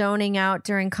lot of zoning out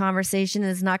during conversation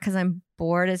is not because I'm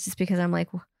bored. It's just because I'm like,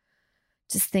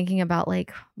 just thinking about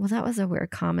like, well, that was a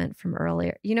weird comment from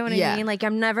earlier. You know what I mean? Like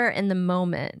I'm never in the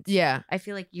moment. Yeah. I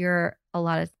feel like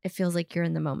it feels like you're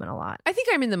in the moment a lot. I think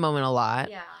I'm in the moment a lot.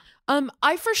 Yeah.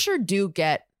 I for sure do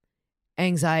get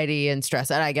anxiety and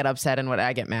stress and I get upset and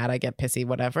I get mad, I get pissy,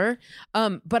 whatever.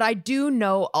 But I do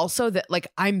know also that like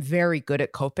I'm very good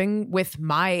at coping with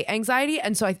my anxiety.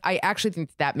 And so I actually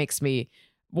think that makes me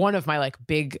one of my like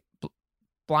big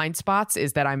blind spots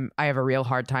is that I have a real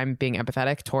hard time being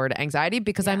empathetic toward anxiety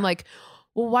because I'm like,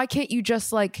 well, why can't you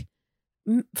just like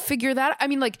figure that? I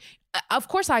mean, like, of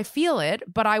course I feel it,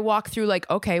 but I walk through like,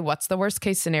 okay, what's the worst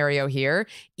case scenario here?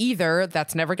 Either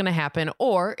that's never going to happen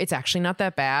or it's actually not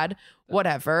that bad,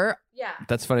 whatever. Yeah.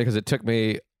 That's funny because it took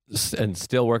me and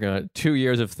still working on it 2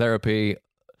 years of therapy,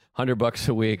 $100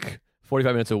 a week,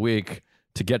 45 minutes a week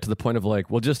to get to the point of like,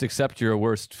 well, just accept your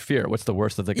worst fear. What's the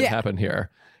worst that could happen here?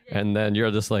 And then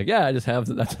you're just like, I just have,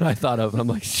 that's what I thought of. And I'm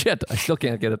like, shit, I still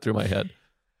can't get it through my head.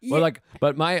 Yeah. Well, like,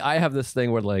 but I have this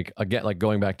thing where like, again, like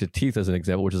going back to teeth as an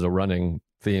example, which is a running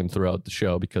theme throughout the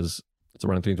show because it's a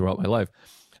running theme throughout my life.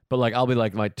 But like, I'll be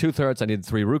like, my tooth hurts. I need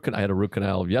 3 root canal. I had a root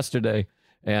canal yesterday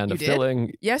and you a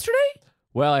filling. Yesterday?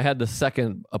 Well, I had the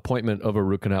second appointment of a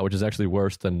root canal, which is actually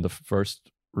worse than the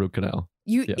first root canal.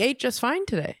 You Yeah. ate just fine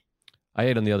today. I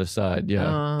ate on the other side,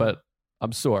 yeah, but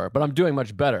I'm sore, but I'm doing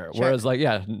much better. Sure. Whereas, like,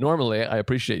 yeah, normally I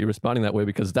appreciate you responding that way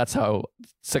because that's how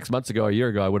 6 months ago, a year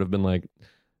ago, I would have been like,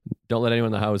 don't let anyone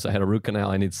in the house. I had a root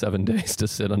canal. I need 7 days to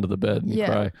sit under the bed and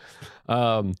Yeah.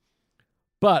 cry.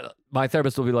 But my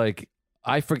therapist will be like,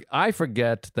 I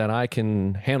forget that I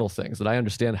can handle things, that I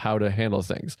understand how to handle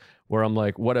things. Where I'm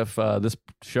like, what if this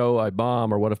show I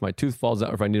bomb, or what if my tooth falls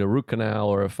out, or if I need a root canal,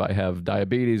 or if I have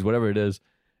diabetes, whatever it is.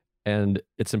 And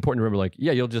it's important to remember, like,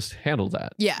 yeah, you'll just handle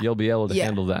that. Yeah. You'll be able to Yeah.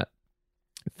 handle that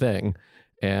thing.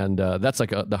 And that's like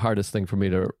the hardest thing for me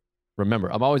to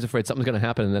remember. I'm always afraid something's going to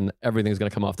happen and then everything's going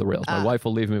to come off the rails. My wife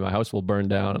will leave me, my house will burn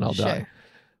down, and I'll die.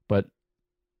 But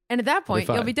And at that point,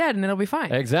 fine. you'll be dead and it'll be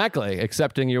fine. exactly,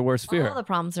 accepting your worst fear. All the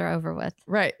problems are over with.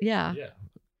 Right. Yeah. Yeah.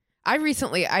 I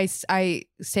recently I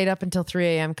stayed up until 3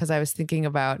 a.m. because I was thinking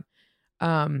about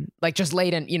like just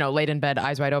late in bed,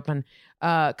 eyes wide open.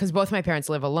 Because both my parents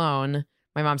live alone.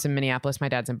 My mom's in Minneapolis, my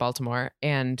dad's in Baltimore.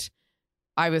 And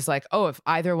I was like, oh, if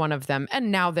either one of them,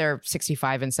 and now they're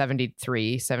 65 and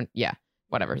 73,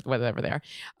 whatever they are.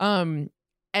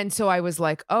 And so I was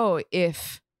like, oh,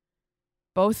 if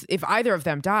either of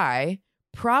them die,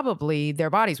 probably their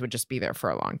bodies would just be there for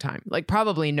a long time. Like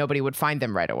probably nobody would find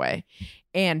them right away.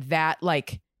 And that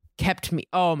like kept me,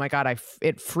 oh my God,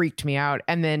 it freaked me out.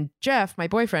 And then Jeff, my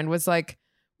boyfriend, was like,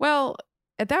 well,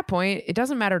 at that point, it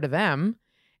doesn't matter to them.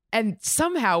 And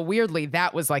somehow, weirdly,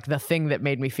 that was like the thing that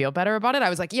made me feel better about it. I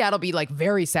was like, yeah, it'll be like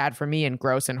very sad for me and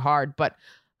gross and hard, but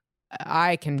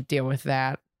I can deal with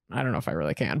that. I don't know if I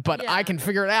really can, but Yeah. I can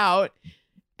figure it out.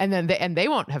 And then they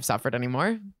won't have suffered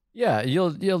anymore. Yeah,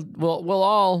 we'll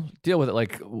all deal with it.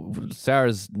 Like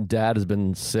Sarah's dad has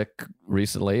been sick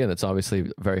recently, and it's obviously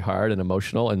very hard and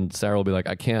emotional. And Sarah will be like,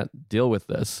 "I can't deal with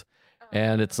this,"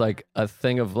 and it's like a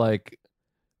thing of like,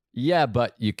 "Yeah,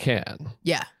 but you can."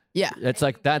 Yeah. Yeah. It's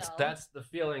like that's the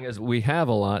feeling is we have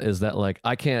a lot is that like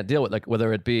I can't deal with, like,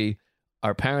 whether it be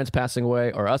our parents passing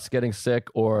away or us getting sick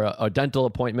or a dental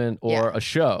appointment or Yeah. a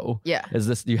show. Yeah. Is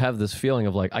this, you have this feeling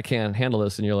of like I can't handle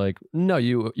this, and you're like, no,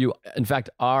 you in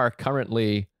fact are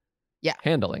currently Yeah.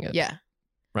 handling it. Yeah.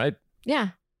 Right. Yeah.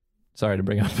 Sorry to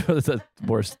bring up the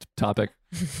worst topic.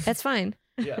 That's fine.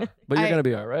 Yeah, but you're gonna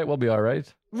be all right. We'll be all right.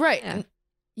 Right. Yeah.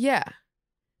 Yeah.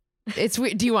 It's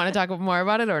weird. Do you want to talk more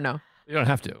about it or no? You don't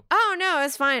have to. Oh no,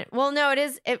 it's fine. Well, no, it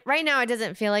is. Right now, it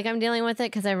doesn't feel like I'm dealing with it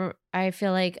because I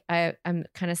feel like I'm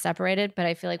kind of separated. But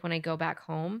I feel like when I go back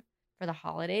home for the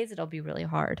holidays, it'll be really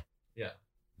hard. Yeah.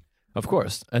 Of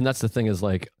course, and that's the thing is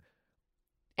like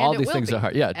And all it these will things be. are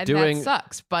hard. Yeah, And doing that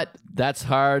sucks, but that's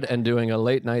hard, and doing a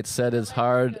late night set is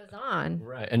hard. Goes on.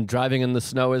 Right, and driving in the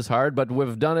snow is hard, but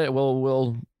we've done it.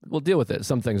 We'll deal with it.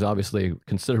 Some things obviously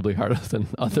considerably harder than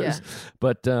others,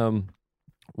 but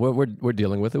we're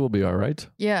dealing with it. We'll be all right.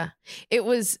 yeah, it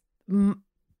was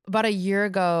about a year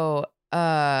ago.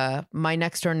 My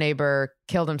next door neighbor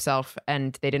killed himself,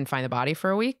 and they didn't find the body for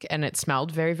a week, and it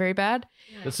smelled very, very bad.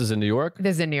 This is in New York.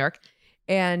 This is in New York,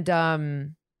 and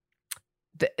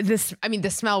the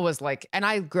smell was like, and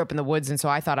I grew up in the woods, and so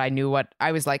I thought I knew what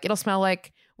I was like. It'll smell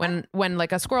like when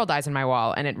like a squirrel dies in my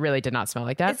wall, and it really did not smell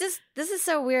like that. This is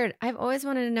so weird. I've always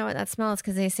wanted to know what that smell is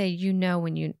because they say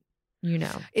when you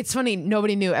know. It's funny.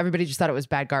 Nobody knew. Everybody just thought it was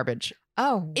bad garbage.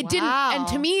 Oh, It didn't. And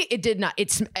to me, it did not.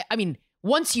 I mean,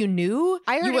 once you knew,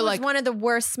 I heard you it were was like, one of the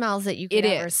worst smells that you could It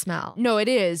ever is. smell. no, it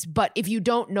is. But if you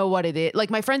don't know what it is, like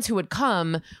my friends who would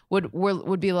come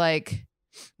would be like,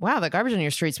 wow, the garbage on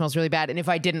your street smells really bad. And if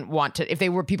I didn't want to, if they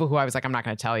were people who I was like, I'm not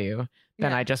going to tell you,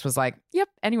 then Yeah. I just was like, yep.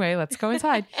 Anyway, let's go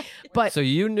inside. But So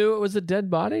you knew it was a dead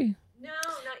body? No,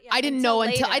 not yet. I didn't know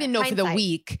until later. I didn't know for the Hindsight.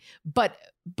 week. But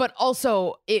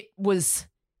also it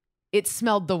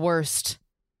smelled the worst,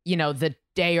 the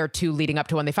day or two leading up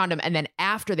to when they found him. And then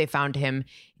after they found him,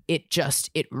 it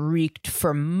reeked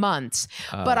for months.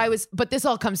 But this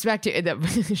all comes back to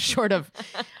the short of,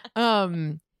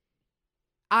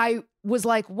 I was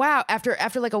like, wow, after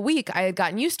like a week, I had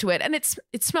gotten used to it, and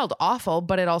it smelled awful,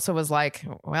 but it also was like,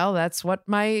 well, that's what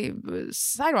my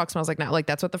sidewalk smells like now. Like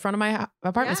that's what the front of my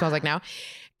apartment smells like now.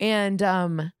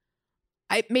 And,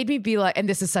 it made me be like, and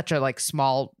this is such a like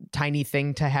small, tiny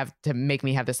thing to make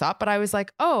me have this thought, but I was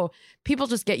like, oh, people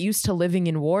just get used to living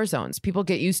in war zones. People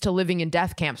get used to living in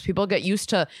death camps. People get used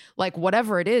to like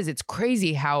whatever it is. It's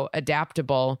crazy how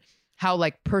adaptable, how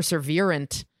like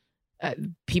perseverant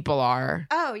people are.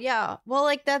 Oh yeah. Well,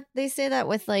 like that they say that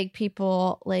with like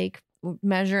people like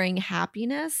measuring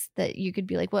happiness, that you could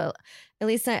be like, well, at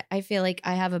least I feel like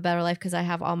I have a better life because I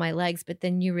have all my legs. But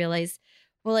then you realize,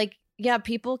 well, like yeah,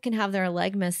 people can have their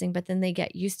leg missing, but then they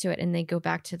get used to it and they go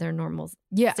back to their normal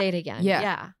Yeah. state again. Yeah.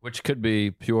 Yeah. Which could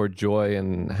be pure joy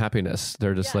and happiness.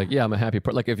 They're just like, yeah, I'm a happy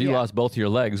person. Like if you Yeah. lost both your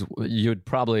legs, you'd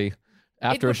probably,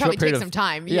 after it a would short probably period take of some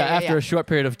time. yeah, after a short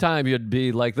period of time, you'd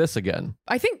be like this again.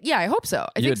 I think, I hope so.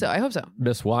 I think so. I hope so.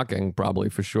 Miss walking probably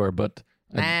for sure, but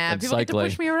Nah, people get to cycling.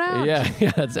 push me around. Yeah,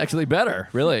 it's actually better,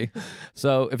 really.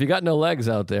 So if you got no legs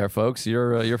out there, folks,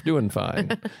 you're doing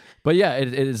fine. But yeah,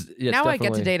 it is. Yeah, Now I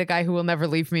get to date a guy who will never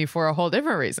leave me for a whole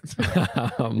different reason.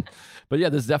 But yeah,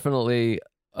 there's definitely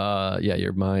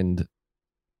your mind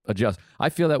adjusts. I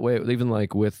feel that way even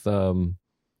like with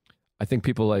I think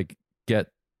people like get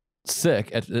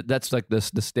sick. That's like the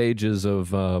stages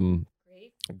of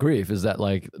grief is that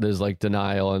like there's like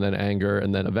denial and then anger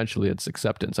and then eventually it's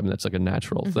acceptance. I mean, that's like a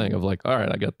natural thing of like, all right,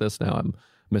 I get this now. I'm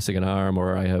missing an arm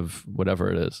or I have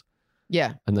whatever it is.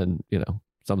 Yeah. And then,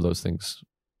 some of those things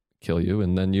kill you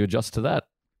and then you adjust to that.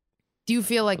 Do you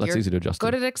feel like That's you're easy to adjust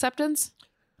good to. at acceptance?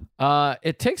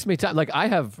 It takes me time. Like I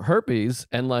have herpes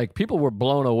and like people were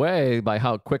blown away by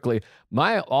how quickly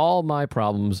all my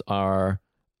problems are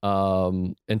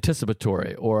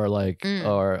anticipatory or like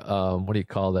or what do you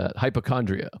call that,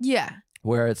 hypochondria, Yeah.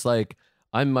 where it's like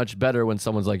I'm much better when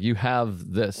someone's like, you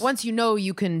have this Once you know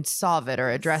you can solve it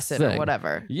or address it or thing.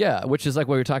 whatever. Yeah, which is like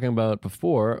what we were talking about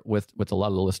before with a lot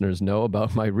of the listeners know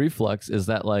about my reflux is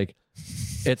that like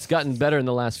it's gotten better in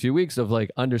the last few weeks of like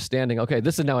understanding, okay,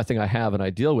 this is now a thing I have and I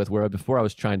deal with, where before I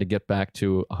was trying to get back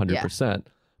to 100%.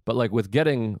 But like with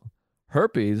getting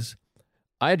herpes,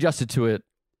 I adjusted to it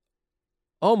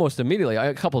almost immediately.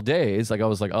 A couple days, like I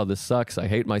was like, oh, this sucks. I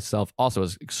hate myself. Also, it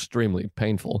was extremely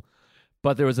painful.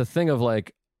 But there was a thing of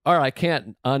like, all right, I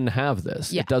can't unhave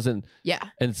this. Yeah. It doesn't. Yeah.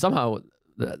 And somehow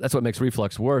that's what makes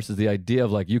reflux worse is the idea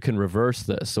of like, you can reverse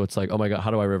this. So it's like, oh my God, how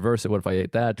do I reverse it? What if I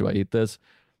ate that? Do I eat this?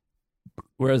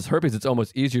 Whereas herpes, it's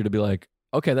almost easier to be like,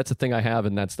 okay, that's a thing I have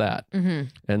and that's that. Mm-hmm.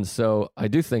 And so I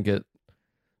do think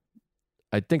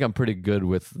I'm pretty good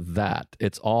with that.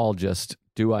 It's all just,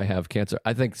 do I have cancer?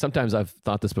 I think sometimes I've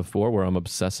thought this before where I'm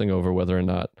obsessing over whether or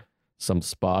not some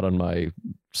spot on my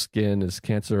skin is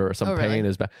cancer or some pain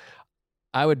is bad.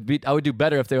 I would do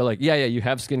better if they were like, yeah, you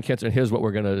have skin cancer and here's what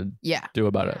we're going to do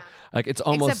about it. Like it's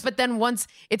almost. But then once,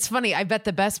 it's funny, I bet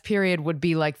the best period would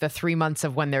be like the 3 months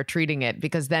of when they're treating it,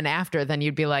 because then then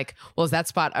you'd be like, well, is that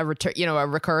spot a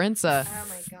recurrence? Oh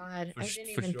my God. I didn't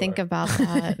even think about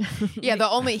that.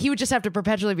 Yeah, he would just have to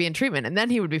perpetually be in treatment and then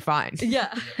he would be fine.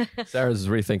 Yeah. Sarah's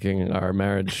rethinking our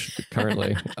marriage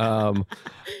currently.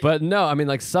 But no, I mean,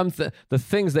 like the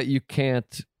things that you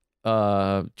can't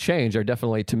change are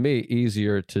definitely, to me,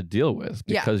 easier to deal with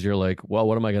because you're like, well,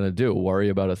 what am I going to do? Worry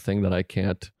about a thing that I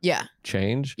can't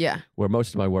change? Yeah. Where most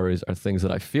of my worries are things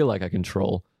that I feel like I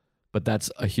control, but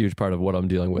that's a huge part of what I'm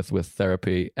dealing with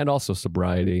therapy and also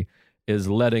sobriety is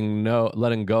letting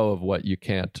go of what you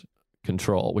can't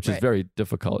control, which is very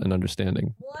difficult in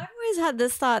understanding. Well, I've always had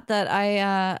this thought that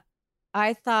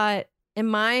I thought in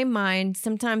my mind,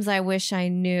 sometimes I wish I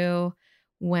knew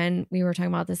when we were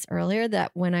talking about this earlier,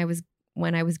 that when I was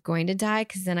going to die,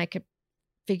 because then I could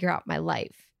figure out my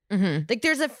life. Mm-hmm. Like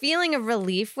there's a feeling of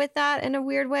relief with that in a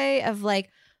weird way of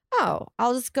like, oh,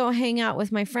 I'll just go hang out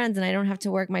with my friends and I don't have to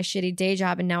work my shitty day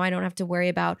job. And now I don't have to worry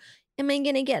about, am I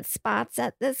going to get spots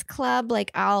at this club?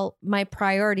 Like my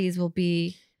priorities will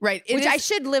be right. I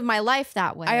should live my life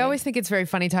that way. I always think it's very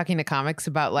funny talking to comics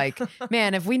about like,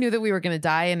 man, if we knew that we were going to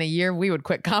die in a year, we would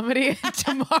quit comedy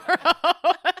tomorrow.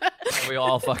 We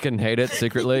all fucking hate it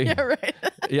secretly. Yeah, right.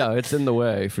 Yeah, it's in the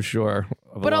way for sure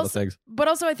of a lot of things. But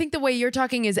also, I think the way you're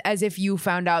talking is as if you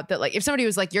found out that, like, if somebody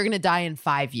was like, you're going to die in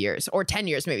 5 years or 10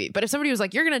 years maybe, but if somebody was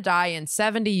like, you're going to die in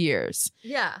 70 years,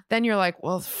 then you're like,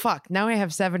 well, fuck, now I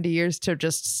have 70 years to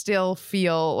just still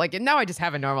feel like, now I just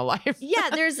have a normal life. Yeah,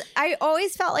 I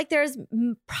always felt like there's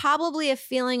probably a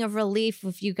feeling of relief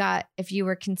if you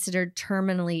were considered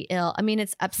terminally ill. I mean,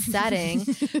 it's upsetting,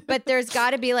 but there's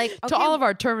got to be like, to all of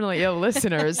our terminally ill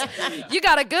listeners, you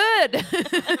got it good.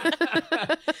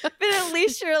 But at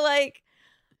least you're like,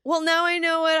 well, now I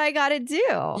know what I got to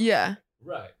do. Yeah.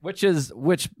 Right.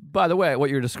 Which, by the way, what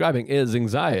you're describing is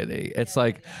anxiety. It's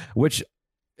like, which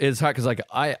is hard because like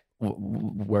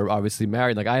we're obviously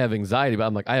married. Like I have anxiety, but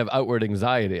I'm like, I have outward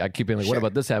anxiety. I keep being like, what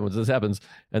about this happens? This happens.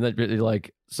 And then you're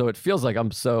like, so it feels like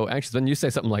I'm so anxious. Then you say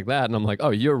something like that. And I'm like,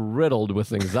 oh, you're riddled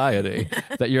with anxiety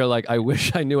that you're like, I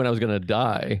wish I knew when I was going to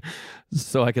die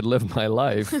so I could live my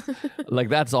life. Like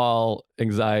that's all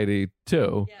anxiety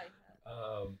too. Yeah.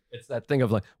 It's that thing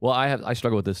of like, well, I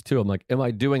struggle with this too. I'm like, am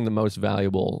I doing the most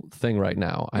valuable thing right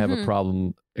now? I have a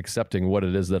problem accepting what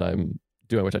it is that I'm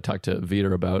doing, which I talked to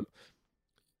Vitor about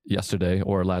yesterday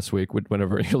or last week,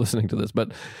 whenever you're listening to this.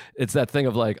 But it's that thing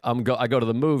of like, I go to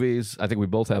the movies. I think we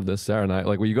both have this, Sarah and I.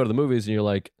 Like when you go to the movies and you're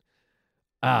like,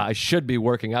 I should be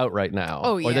working out right now.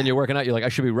 Oh, yeah. Or then you're working out, you're like, I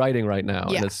should be writing right now.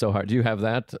 Yeah. And it's so hard. Do you have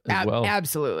that as well?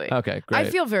 Absolutely. Okay, great. I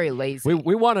feel very lazy.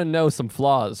 We want to know some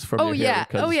flaws from you yeah. here.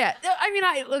 'Cause- Oh yeah. I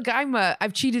mean,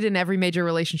 I've cheated in every major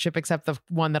relationship except the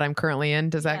one that I'm currently in.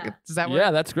 Does that work?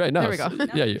 Yeah, that's great. No, There we go.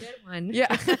 Yeah, you, Good one.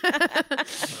 Yeah.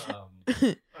 all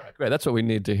right, great. That's what we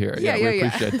need to hear. Yeah, we yeah.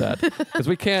 appreciate that. Because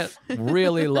we can't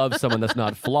really love someone that's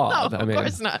not flawed. No, I mean, of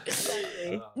course not.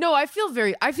 No, I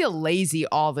feel lazy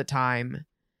all the time.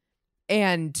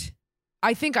 And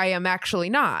I think I am actually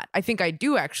not. I think I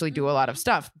do actually do a lot of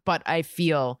stuff, but I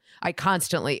feel I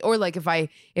constantly, or like if I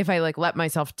like let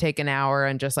myself take an hour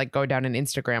and just like go down an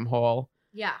Instagram hole,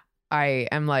 Yeah. I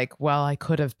am like, well, I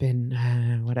could have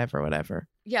been whatever.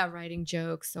 Yeah. Writing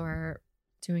jokes or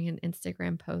doing an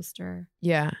Instagram post or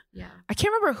Yeah. yeah. I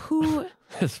can't remember who.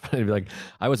 it's funny to be like,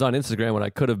 I was on Instagram when I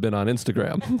could have been on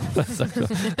Instagram.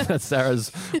 That's Sarah's,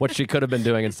 what she could have been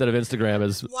doing instead of Instagram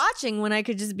is, Watching when I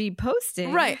could just be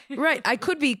posting. Right. I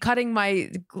could be cutting my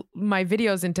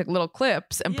videos into little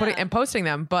clips and Yeah. and posting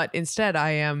them, but instead I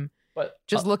am but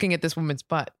just looking at this woman's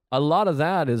butt. a lot of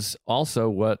that is also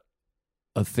what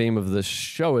a theme of this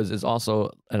show is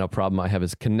also, and a problem I have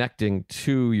is connecting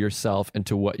to yourself and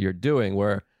to what you're doing,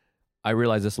 where I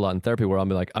realize this a lot in therapy, where I'm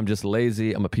like, I'm just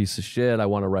lazy. I'm a piece of shit. I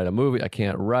want to write a movie. I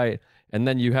can't write. And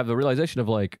then you have the realization of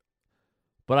like,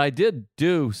 but I did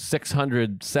do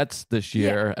 600 sets this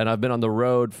year and I've been on the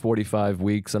road 45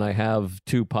 weeks and I have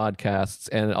 2 podcasts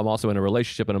and I'm also in a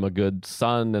relationship and I'm a good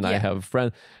son and I Yeah. have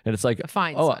friends. And it's like, A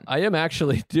fine oh, son. I am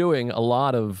actually doing a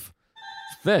lot of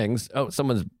things. Oh,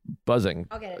 someone's buzzing.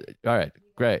 I'll get it. All right,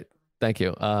 great. Thank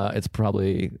you. It's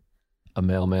probably a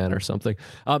mailman or something.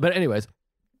 But anyways,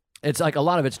 it's like a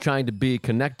lot of it's trying to be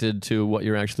connected to what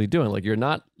you're actually doing. Like you're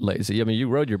not lazy. I mean, you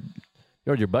rode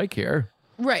your bike here.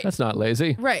 Right. That's not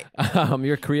lazy. Right.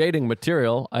 You're creating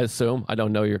material, I assume. I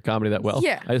don't know your comedy that well.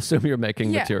 Yeah. I assume you're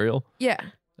making Yeah. material Yeah.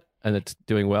 and it's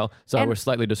doing well. So And- we're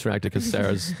slightly distracted because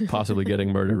Sarah's possibly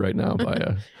getting murdered right now by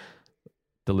a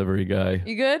delivery guy.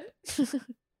 You good?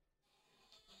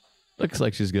 Looks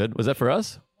like she's good. Was that for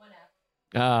us?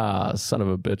 Son of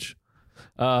a bitch.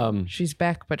 She's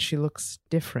back, but she looks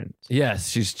different. Yes,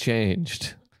 she's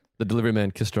changed. The delivery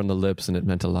man kissed her on the lips, and it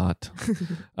meant a lot.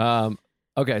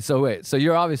 Okay, so wait. So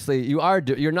you're obviously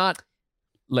you're not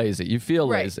lazy. You feel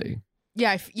Right. lazy.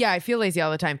 Yeah, I feel lazy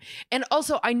all the time. And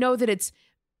also I know that it's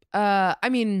I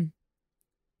mean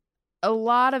a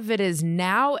lot of it is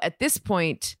now at this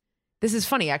point. This is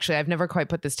funny actually. I've never quite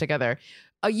put this together.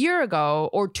 A year ago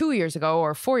or 2 years ago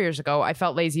or 4 years ago, I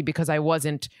felt lazy because I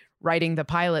wasn't writing the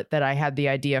pilot that I had the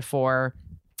idea for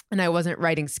and I wasn't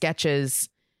writing sketches.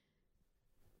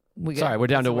 Sorry, we're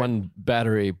down that's to a word. one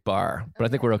battery bar, but I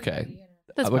think we're okay.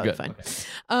 That's We're probably good.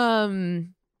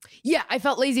 fine. Yeah, I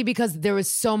felt lazy because there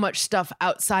was so much stuff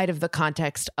outside of the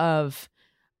context of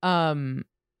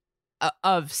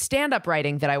stand-up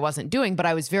writing that I wasn't doing, but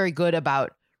I was very good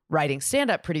about writing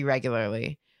stand-up pretty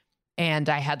regularly. And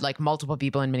I had like multiple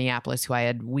people in Minneapolis who I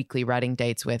had weekly writing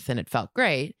dates with, and it felt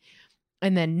great.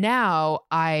 And then now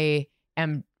I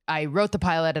wrote the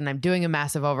pilot and I'm doing a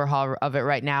massive overhaul of it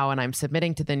right now. And I'm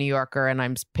submitting to the New Yorker and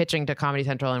I'm pitching to Comedy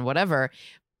Central and whatever.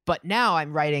 But now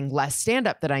I'm writing less stand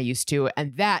up than I used to.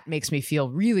 And that makes me feel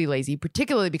really lazy,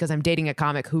 particularly because I'm dating a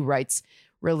comic who writes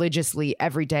religiously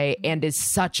every day and is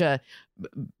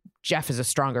Jeff is a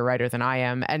stronger writer than I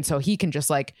am. And so he can just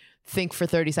like think for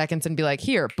 30 seconds and be like,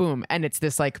 here, boom. And it's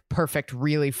this like perfect,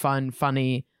 really fun,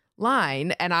 funny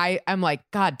line. And I'm like,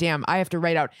 God damn, I have to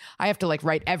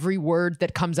write every word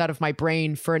that comes out of my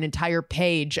brain for an entire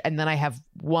page. And then I have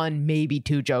 1, maybe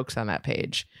 2 jokes on that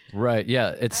page. Right. Yeah.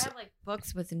 I It's have like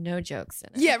books with no jokes in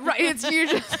it. Yeah, right. It's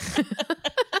usually.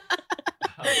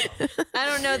 I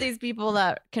don't know these people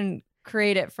that can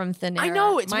create it from thin air. I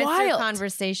know, it's Mine's through wild.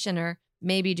 conversation or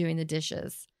maybe doing the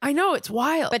dishes. I know, it's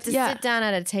wild. But to sit down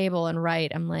at a table and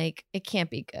write, I'm like, it can't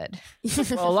be good.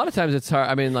 well, a lot of times it's hard.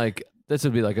 I mean, like this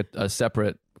would be like a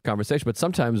separate conversation, but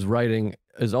sometimes writing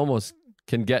is almost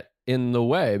can get in the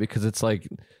way because it's like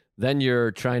then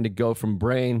you're trying to go from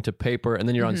brain to paper and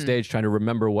then you're on stage trying to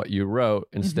remember what you wrote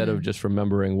instead of just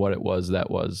remembering what it was that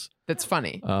was That's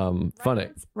funny. funny.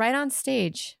 Right on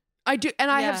stage. I do, and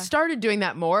I have Yeah. started doing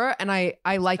that more, and I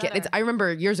like it. I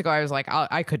remember years ago I was like,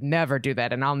 I could never do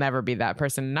that, and I'll never be that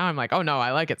person. And now I'm like, oh no,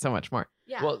 I like it so much more.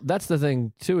 Yeah. Well, that's the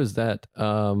thing too, is that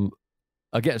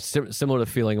again, similar to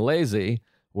feeling lazy,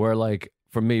 where like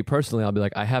for me personally, I'll be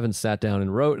like, I haven't sat down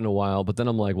and wrote in a while, but then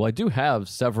I'm like, well, I do have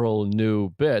several new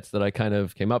bits that I kind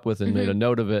of came up with and made a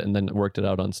note of it and then worked it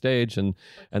out on stage. And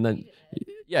then,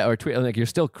 yeah, or tweet, like you're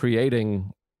still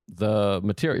creating the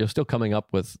material, you're still coming up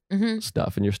with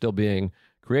stuff and you're still being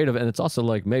creative. And it's also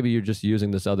like, maybe you're just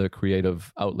using this other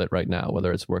creative outlet right now,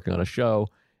 whether it's working on a show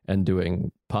and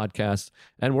doing podcasts.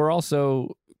 And we're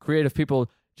also creative people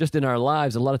just in our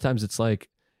lives. A lot of times it's like,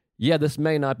 yeah, this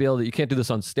may not be able to, you can't do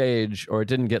this on stage or it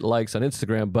didn't get likes on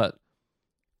Instagram, but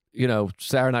you know,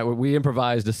 Sarah and I, we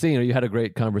improvised a scene or you had a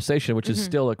great conversation, which is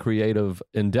still a creative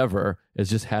endeavor. It's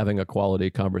just having a quality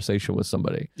conversation with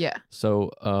somebody. Yeah.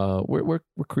 So we're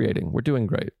creating, we're doing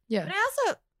great. Yeah. But I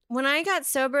also, when I got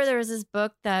sober, there was this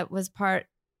book that was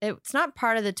it's not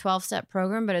part of the 12-step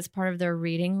program, but it's part of their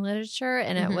reading literature.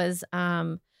 And it was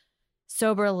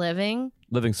Sober Living.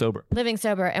 Living sober.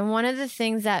 And one of the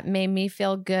things that made me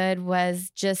feel good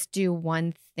was just do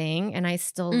one thing. And I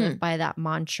still live by that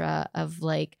mantra of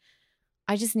like,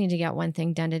 I just need to get one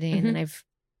thing done today and then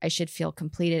I should feel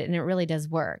completed. And it really does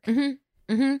work.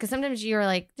 Because sometimes you're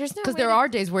like, there's no, because there are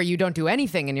days where you don't do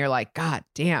anything and you're like, God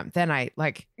damn. Then I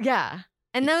like, yeah.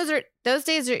 And those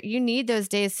days you need those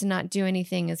days to not do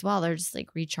anything as well. They're just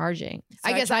like recharging. So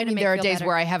I guess try I to mean, make there are feel days better.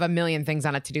 where I have a million things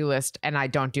on a to-do list and I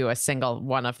don't do a single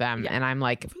one of them. Yeah. And I'm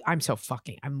like, I'm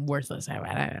worthless.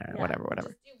 Whatever.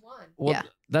 Just do one. Well, Yeah.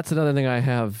 that's another thing I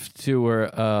have too,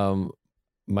 where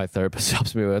my therapist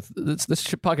helps me with. This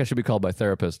podcast should be called My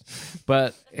Therapist,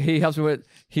 but he helps me with.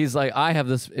 He's like, I have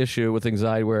this issue with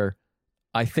anxiety where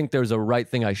I think there's a right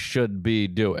thing I should be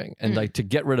doing, and like to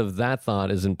get rid of that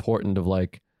thought is important. Of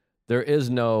like, there's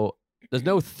no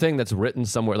thing that's written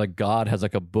somewhere. Like God has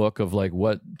like a book of like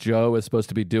what Joe is supposed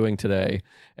to be doing today,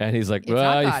 and he's like, It's well,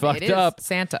 not you God, fucked it is up.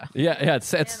 Santa. Yeah, it's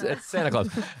Santa Claus.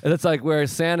 And it's like where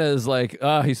Santa is like,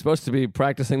 he's supposed to be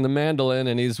practicing the mandolin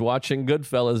and he's watching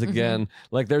Goodfellas again.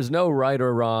 Like there's no right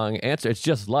or wrong answer. It's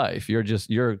just life. You're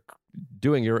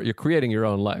creating your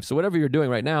own life. So whatever you're doing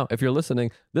right now, if you're listening,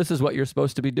 this is what you're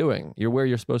supposed to be doing. You're where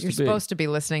you're supposed You're to be. supposed to be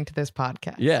listening to this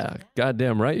podcast. Yeah,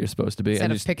 goddamn right you're supposed to be.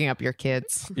 Instead And of picking up your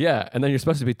kids. yeah, and then you're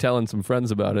supposed to be telling some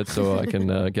friends about it so I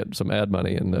can get some ad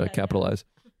money and capitalize.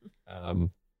 I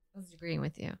was agreeing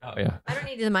with you. Oh yeah. I don't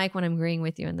need the mic when I'm agreeing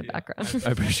with you in the background.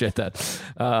 I appreciate that.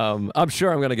 I'm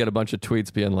sure I'm going to get a bunch of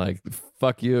tweets being like,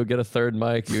 fuck you, get a third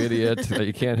mic, you idiot, that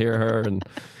you can't hear her. And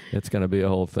it's going to be a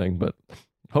whole thing. But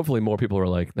hopefully more people are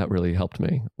like, that really helped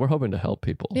me. We're hoping to help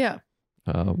people. Yeah.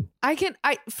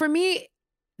 For me,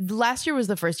 last year was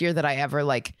the first year that I ever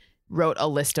like wrote a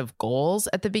list of goals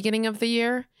at the beginning of the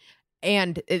year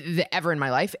and ever in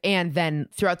my life. And then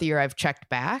throughout the year, I've checked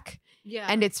back. Yeah.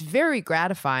 And it's very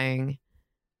gratifying.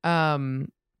 And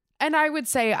I would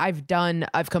say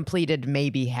I've completed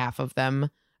maybe half of them.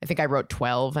 I think I wrote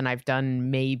 12 and I've done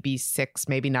maybe 6,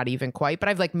 maybe not even quite, but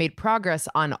I've like made progress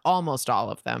on almost all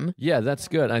of them. Yeah, that's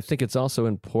good. I think it's also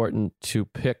important to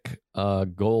pick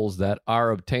goals that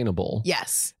are obtainable.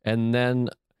 Yes. And then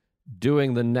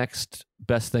doing the next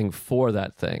best thing for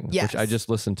that thing. Yes. Which I just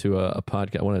listened to a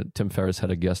podcast. Tim Ferriss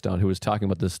had a guest on who was talking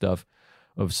about this stuff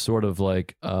of sort of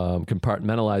like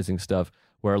compartmentalizing stuff,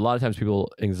 where a lot of times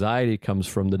anxiety comes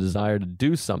from the desire to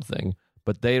do something,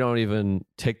 but they don't even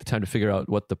take the time to figure out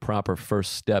what the proper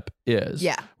first step is.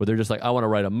 Yeah. Where they're just like, I want to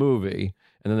write a movie.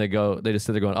 And then they just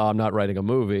sit there going, oh, I'm not writing a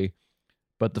movie.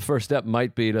 But the first step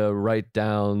might be to write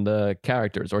down the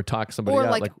characters or talk somebody Or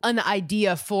out. like an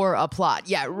idea for a plot.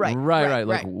 Yeah, right. Right.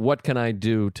 Like, what can I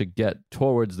do to get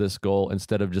towards this goal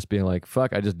instead of just being like,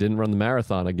 fuck, I just didn't run the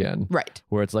marathon again. Right.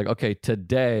 Where it's like, okay,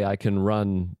 today I can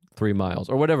run 3 miles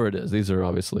or whatever it is. These are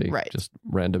obviously just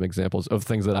random examples of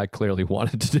things that I clearly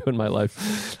wanted to do in my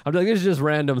life. I'm like, these are just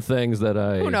random things that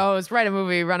I... Who knows? Write a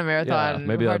movie, run a marathon. Yeah,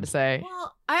 maybe hard to say.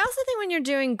 Well, I also think when you're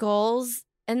doing goals,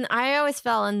 and I always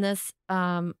fell in this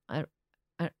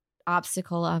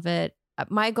obstacle of it.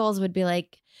 My goals would be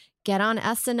like, get on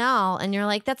SNL. And you're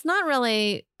like, that's not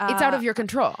really... It's out of your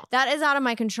control. That is out of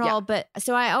my control. Yeah. But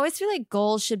so I always feel like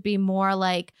goals should be more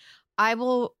like, I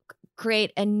will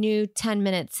create a new 10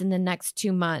 minutes in the next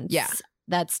 2 months. Yeah.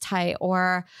 That's tight.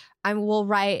 Or I will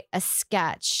write a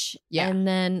sketch. Yeah. And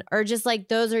then, or just like,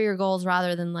 those are your goals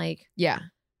rather than like, Yeah.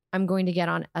 I'm going to get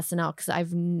on SNL, because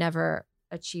I've never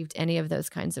achieved any of those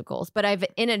kinds of goals. But I've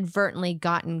inadvertently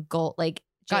gotten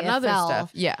Gotten other JFL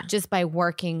stuff. Yeah. just by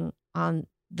working on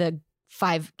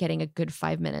getting a good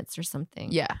 5 minutes or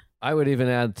something. Yeah. I would even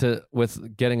add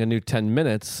with getting a new 10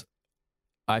 minutes,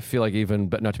 I feel like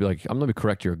but not to be like, I'm going to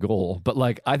correct your goal, but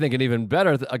like, I think an even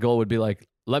better a goal would be like,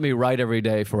 let me write every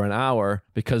day for an hour,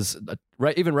 because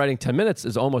even writing 10 minutes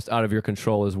is almost out of your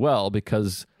control as well,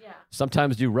 because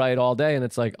sometimes you write all day and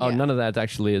it's like, oh, Yeah. none of that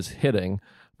actually is hitting.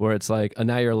 Where it's like, and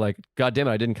now you're like, God damn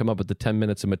it, I didn't come up with the 10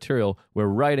 minutes of material. Where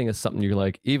writing is something you're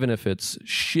like, even if it's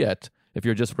shit, if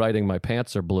you're just writing my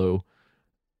pants are blue,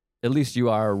 at least you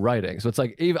are writing. So it's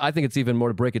like, I think it's even more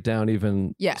to break it down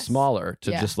even Yes. smaller to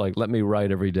Yeah. just like, let me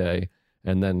write every day.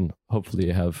 And then hopefully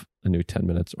you have a new 10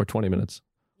 minutes or 20 minutes.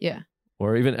 Yeah.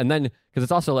 Or even, and then, because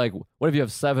it's also like, what if you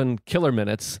have 7 killer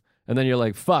minutes and then you're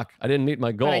like, fuck, I didn't meet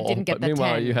my goal. I didn't get the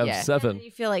meanwhile, 10, you have yeah. And 7. then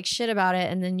you feel like shit about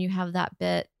it, and then you have that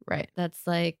bit Right. that's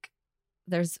like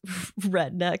there's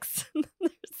rednecks.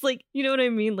 There's like, you know what I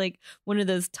mean? Like one of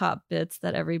those top bits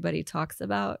that everybody talks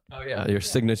about. Oh yeah, your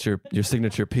signature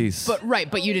piece. But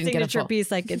but you didn't get a Signature full,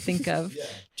 piece I could think of.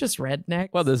 just redneck.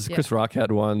 well, there's Yeah. Chris Rock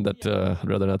had one that I'd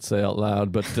rather not say out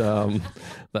loud, but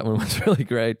that one was really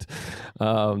great.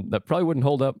 That probably wouldn't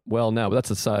hold up well now, but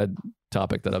that's a side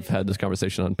topic that I've had this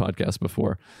conversation on podcasts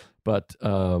before. But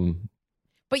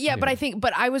But yeah, but I think,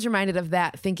 but I was reminded of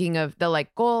that, thinking of the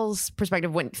like goals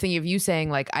perspective when thinking of you saying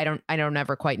like, I don't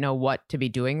ever quite know what to be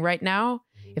doing right now.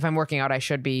 If I'm working out, I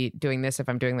should be doing this. If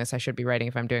I'm doing this, I should be writing.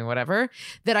 If I'm doing whatever,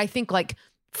 that I think like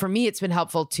for me, it's been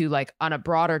helpful to like on a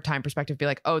broader time perspective, be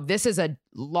like, oh, this is a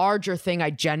larger thing I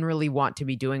generally want to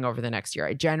be doing over the next year.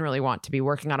 I generally want to be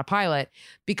working on a pilot,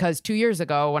 because 2 years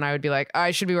ago when I would be like,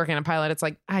 I should be working on a pilot, it's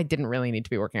like, I didn't really need to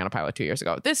be working on a pilot 2 years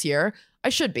ago. This year I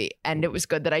should be. And it was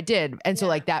good that I did. And so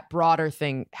like that broader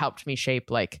thing helped me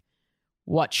shape like,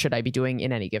 what should I be doing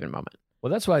in any given moment?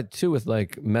 well, that's why too with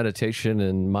like meditation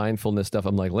and mindfulness stuff,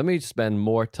 I'm like, let me spend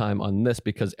more time on this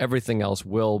because everything else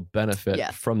will benefit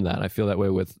Yes. from that. I feel that way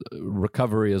with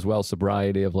recovery as well,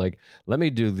 sobriety of like, let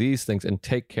me do these things and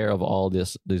take care of all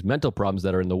these mental problems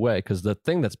that are in the way. Because the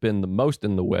thing that's been the most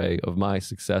in the way of my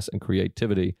success and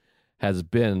creativity has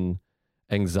been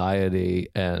anxiety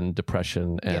and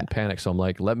depression and panic. So I'm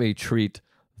like, let me treat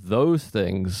those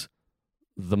things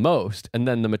the most, and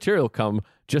then the material come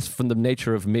just from the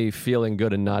nature of me feeling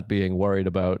good and not being worried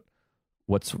about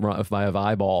what's wrong. If I have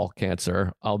eyeball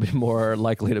cancer, I'll be more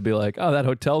likely to be like, oh, that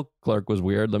hotel clerk was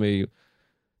weird, let me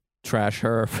trash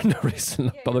her for no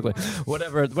reason publicly.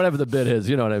 Whatever the bit is,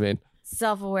 you know what I mean?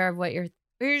 Self-aware of what you're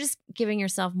just giving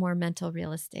yourself more mental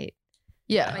real estate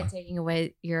by taking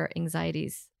away your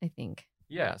anxieties, I think.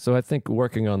 Yeah, so I think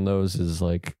working on those is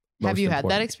like Have most you had that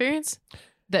important. experience?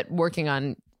 That working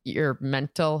on your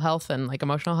mental health and like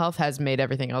emotional health has made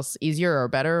everything else easier or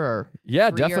better or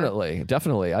Yeah, freer?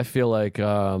 definitely. I feel like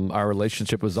our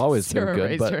relationship was always Sarah been good,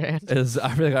 raised but her hand.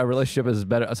 I feel like our relationship is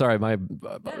better. Sorry,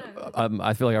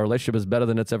 I feel like our relationship is better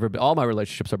than it's ever been. All my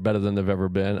relationships are better than they've ever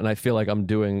been, and I feel like I'm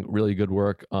doing really good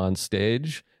work on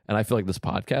stage, and I feel like this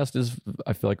podcast is.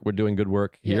 I feel like we're doing good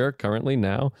work here currently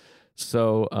now,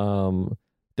 so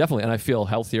definitely, and I feel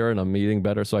healthier and I'm eating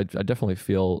better. So I definitely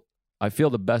feel. I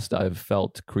feel the best I've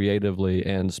felt creatively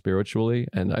and spiritually,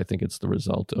 and I think it's the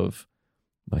result of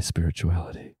my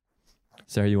spirituality.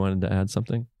 Sarah, you wanted to add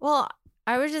something? Well,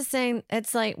 I was just saying,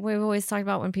 it's like we've always talked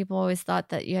about when people always thought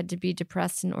that you had to be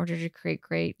depressed in order to create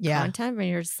great content. And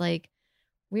you're just like,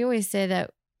 we always say that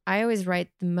I always write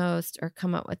the most or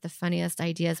come up with the funniest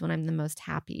ideas when I'm the most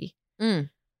happy.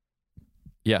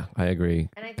 Yeah, I agree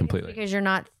And I think completely. it's because you're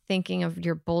not thinking of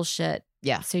your bullshit.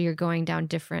 Yeah. So you're going down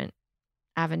different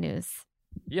avenues.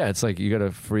 Yeah, it's like you got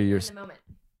to free your In the moment.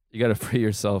 you got to free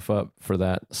yourself up for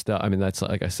that stuff. I mean, that's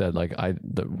like I said, like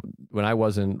when I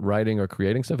wasn't writing or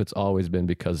creating stuff, it's always been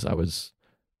because I was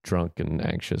drunk and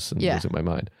anxious and losing my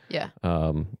mind. Yeah.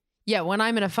 Yeah, when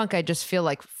I'm in a funk, I just feel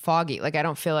like foggy. Like I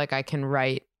don't feel like I can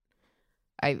write.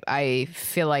 I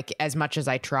feel like as much as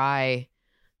I try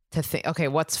to think, okay,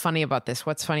 what's funny about this?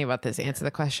 What's funny about this? Answer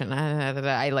the question.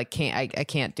 I like can't. I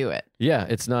can't do it. Yeah,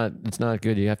 it's not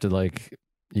good. You have to be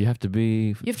You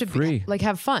have to free. be, like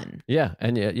have fun. Yeah,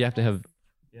 and you have to have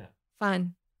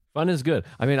Fun. fun is good.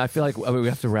 I mean, I feel like we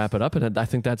have to wrap it up, and I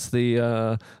think that's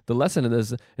the lesson in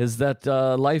this is that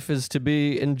life is to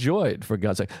be enjoyed, for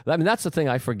God's sake. I mean, that's the thing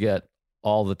I forget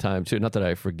all the time too. Not that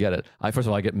I forget it. First of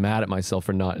all, I get mad at myself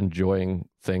for not enjoying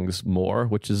things more,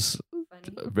 which is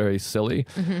very silly.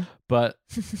 But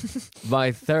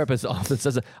my therapist often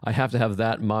says that I have to have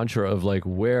that mantra of like,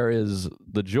 where is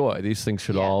the joy? These things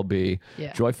should all be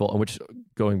joyful. And which,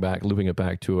 looping it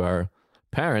back to our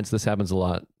parents, this happens a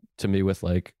lot to me with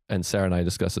like, and Sarah and I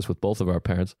discuss this with both of our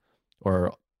parents,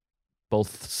 or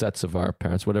both sets of our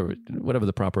parents, whatever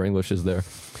the proper English is there.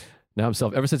 Now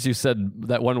ever since you said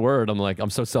that one word, I'm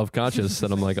so self-conscious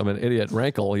and I'm like, I'm an idiot,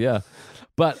 rankle. Yeah.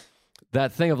 But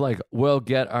that thing of like, we'll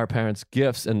get our parents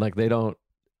gifts and like, they don't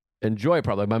enjoy it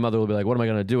probably. My mother will be like, what am I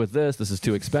going to do with this? This is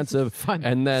too expensive. Fun.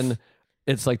 And then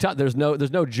it's like there's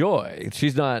no joy.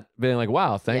 She's not being like,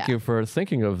 wow, thank Yeah. you for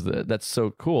thinking of that. That's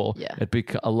so cool. Yeah.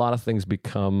 A lot of things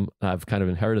become, I've kind of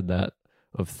inherited that,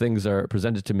 of things are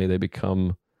presented to me, they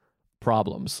become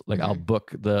problems. Like I'll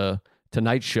book the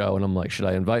Tonight Show and I'm like, should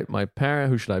I invite my parent?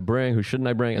 Who should I bring? Who shouldn't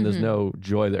I bring? And there's no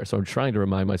joy there. So I'm trying to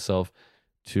remind myself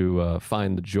to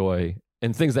find the joy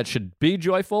in things that should be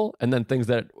joyful, and then things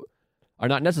that are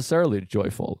not necessarily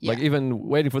joyful. Yeah. Like even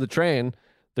waiting for the train,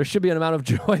 there should be an amount of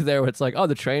joy there where it's like, oh,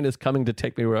 the train is coming to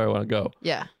take me where I want to go.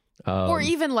 Yeah. Or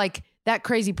even like that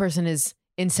crazy person is,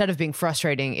 instead of being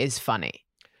frustrating, is funny.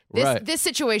 This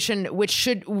situation, which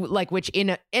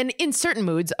in certain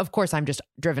moods, of course, I'm just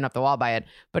driven up the wall by it.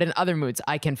 But in other moods,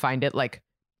 I can find it like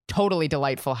totally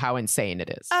delightful how insane it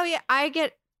is. Oh yeah,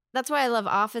 that's why I love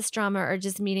office drama or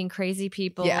just meeting crazy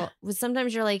people. Yeah.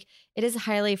 Sometimes you're like, it is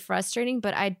highly frustrating,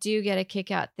 but I do get a kick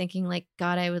out thinking like,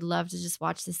 God, I would love to just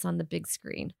watch this on the big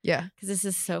screen Yeah. because this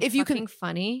is so If you fucking can-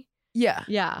 funny. Yeah.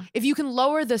 Yeah. If you can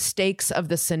lower the stakes of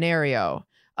the scenario,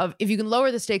 if you can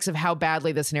lower the stakes of how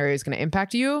badly the scenario is going to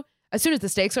impact you, as soon as the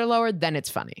stakes are lowered, then it's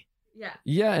funny. Yeah.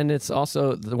 Yeah, and it's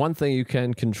also the one thing you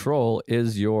can control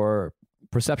is your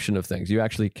perception of things. You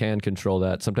actually can control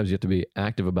that. Sometimes you have to be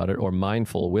active about it or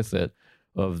mindful with it.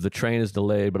 Of the train is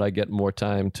delayed, but I get more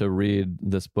time to read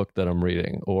this book that I'm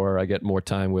reading, or I get more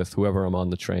time with whoever I'm on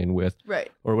the train with, Right.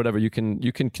 or whatever. You can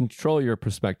control your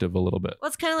perspective a little bit. Well,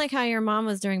 it's kind of like how your mom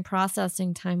was during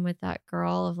processing time with that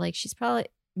girl of like, she's probably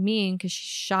mean because she's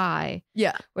shy.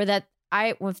 Yeah. Or that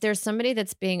if there's somebody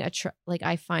that's being like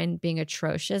I find being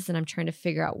atrocious, and I'm trying to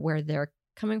figure out where they're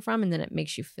coming from, and then it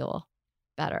makes you feel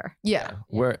better. Yeah.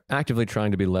 We're actively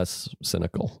trying to be less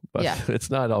cynical, but Yeah. it's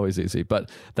not always easy. But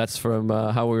that's from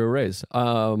how we were raised.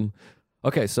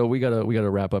 Okay, so we gotta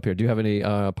wrap up here. Do you have any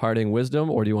parting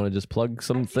wisdom, or do you want to just plug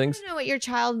some things? I don't know what your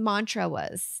child mantra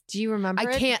was. Do you remember?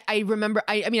 I can't. I remember.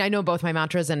 I mean, I know both my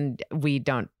mantras, and we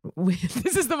don't.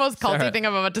 This is the most culty Sarah. thing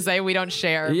I'm about to say. We don't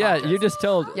share. Yeah, mantras. you just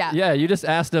told. Yeah. You just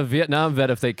asked a Vietnam vet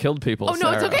if they killed people. Oh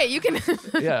no, it's Sarah. okay. You can.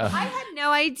 Yeah. I had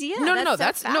no idea. No.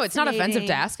 That's That's no. It's not offensive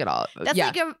to ask at all. That's yeah.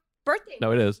 like a birthday.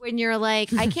 No, it is. When you're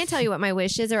like, I can't tell you what my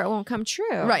wish is, or it won't come true.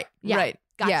 Right. Yeah. Right.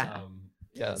 Gotcha. Yeah.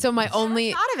 Yeah. So my I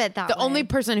only. thought of it that The way. only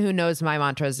person who knows my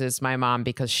mantras is my mom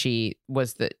because she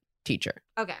was the teacher.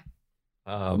 Okay.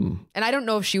 Um, And I don't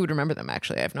know if she would remember them,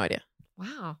 actually. I have no idea.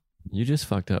 Wow. you just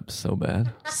fucked up so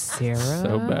bad. Sarah?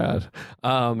 So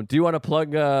bad. Do you want to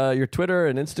plug your Twitter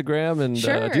and Instagram? And do you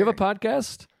have a Sure.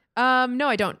 podcast? No,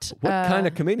 I don't. What kind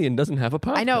of comedian doesn't have a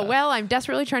podcast? I know. Well, I'm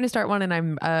desperately trying to start one, and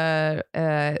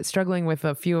I'm struggling with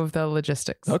a few of the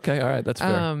logistics. Okay, all right, that's fair.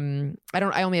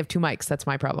 I only have 2 mics. That's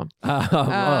my problem.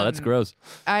 Oh, that's gross.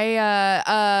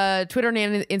 I Twitter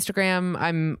and Instagram.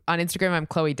 I'm on Instagram. I'm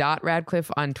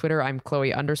Chloe.Radcliffe. On Twitter, I'm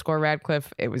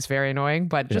Chloe_Radcliffe. It was very annoying,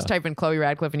 but just type in Chloe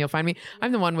Radcliffe and you'll find me.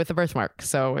 I'm the one with the birthmark.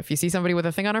 So if you see somebody with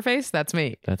a thing on her face, that's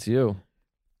me. That's you.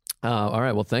 All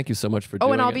right. Well, thank you so much for doing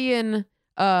Oh, and I'll it. be in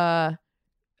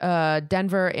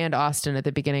Denver and Austin at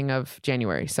the beginning of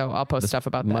January. So I'll post stuff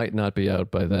about that. Might not be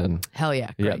out by then. Hell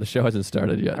yeah. Yeah, Great. the show hasn't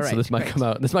started yet, All so right, this might great. come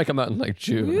out. This might come out in like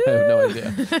June. I have no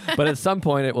idea, but at some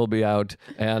point it will be out.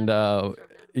 And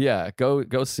yeah,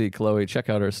 go see Chloe. Check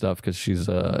out her stuff because she's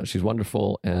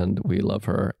wonderful, and we love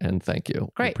her. And thank you. We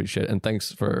Great. appreciate it. And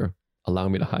thanks for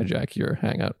allowing me to hijack your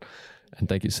hangout. And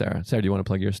thank you, Sarah. Sarah, do you want to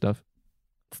plug your stuff?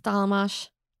 Stalamash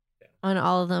on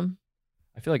all of them.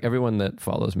 I feel like everyone that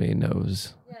follows me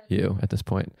knows you at this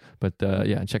point. But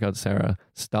yeah, check out Sarah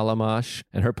Stalamash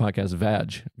and her podcast,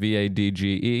 VADGE,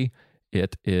 VADGE.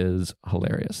 It is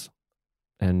hilarious.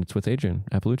 And it's with Adrian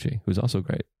Appalucci, who's also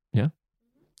great. Yeah?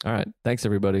 All right. Thanks,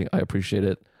 everybody. I appreciate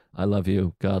it. I love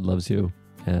you. God loves you.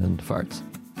 And farts.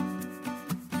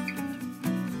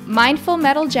 Mindful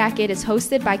Metal Jacket is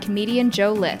hosted by comedian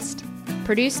Joe List.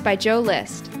 Produced by Joe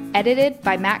List. Edited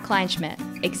by Matt Kleinschmidt.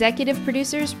 Executive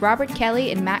producers Robert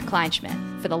Kelly and Matt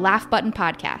Kleinschmidt for the Laugh Button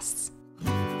Podcasts.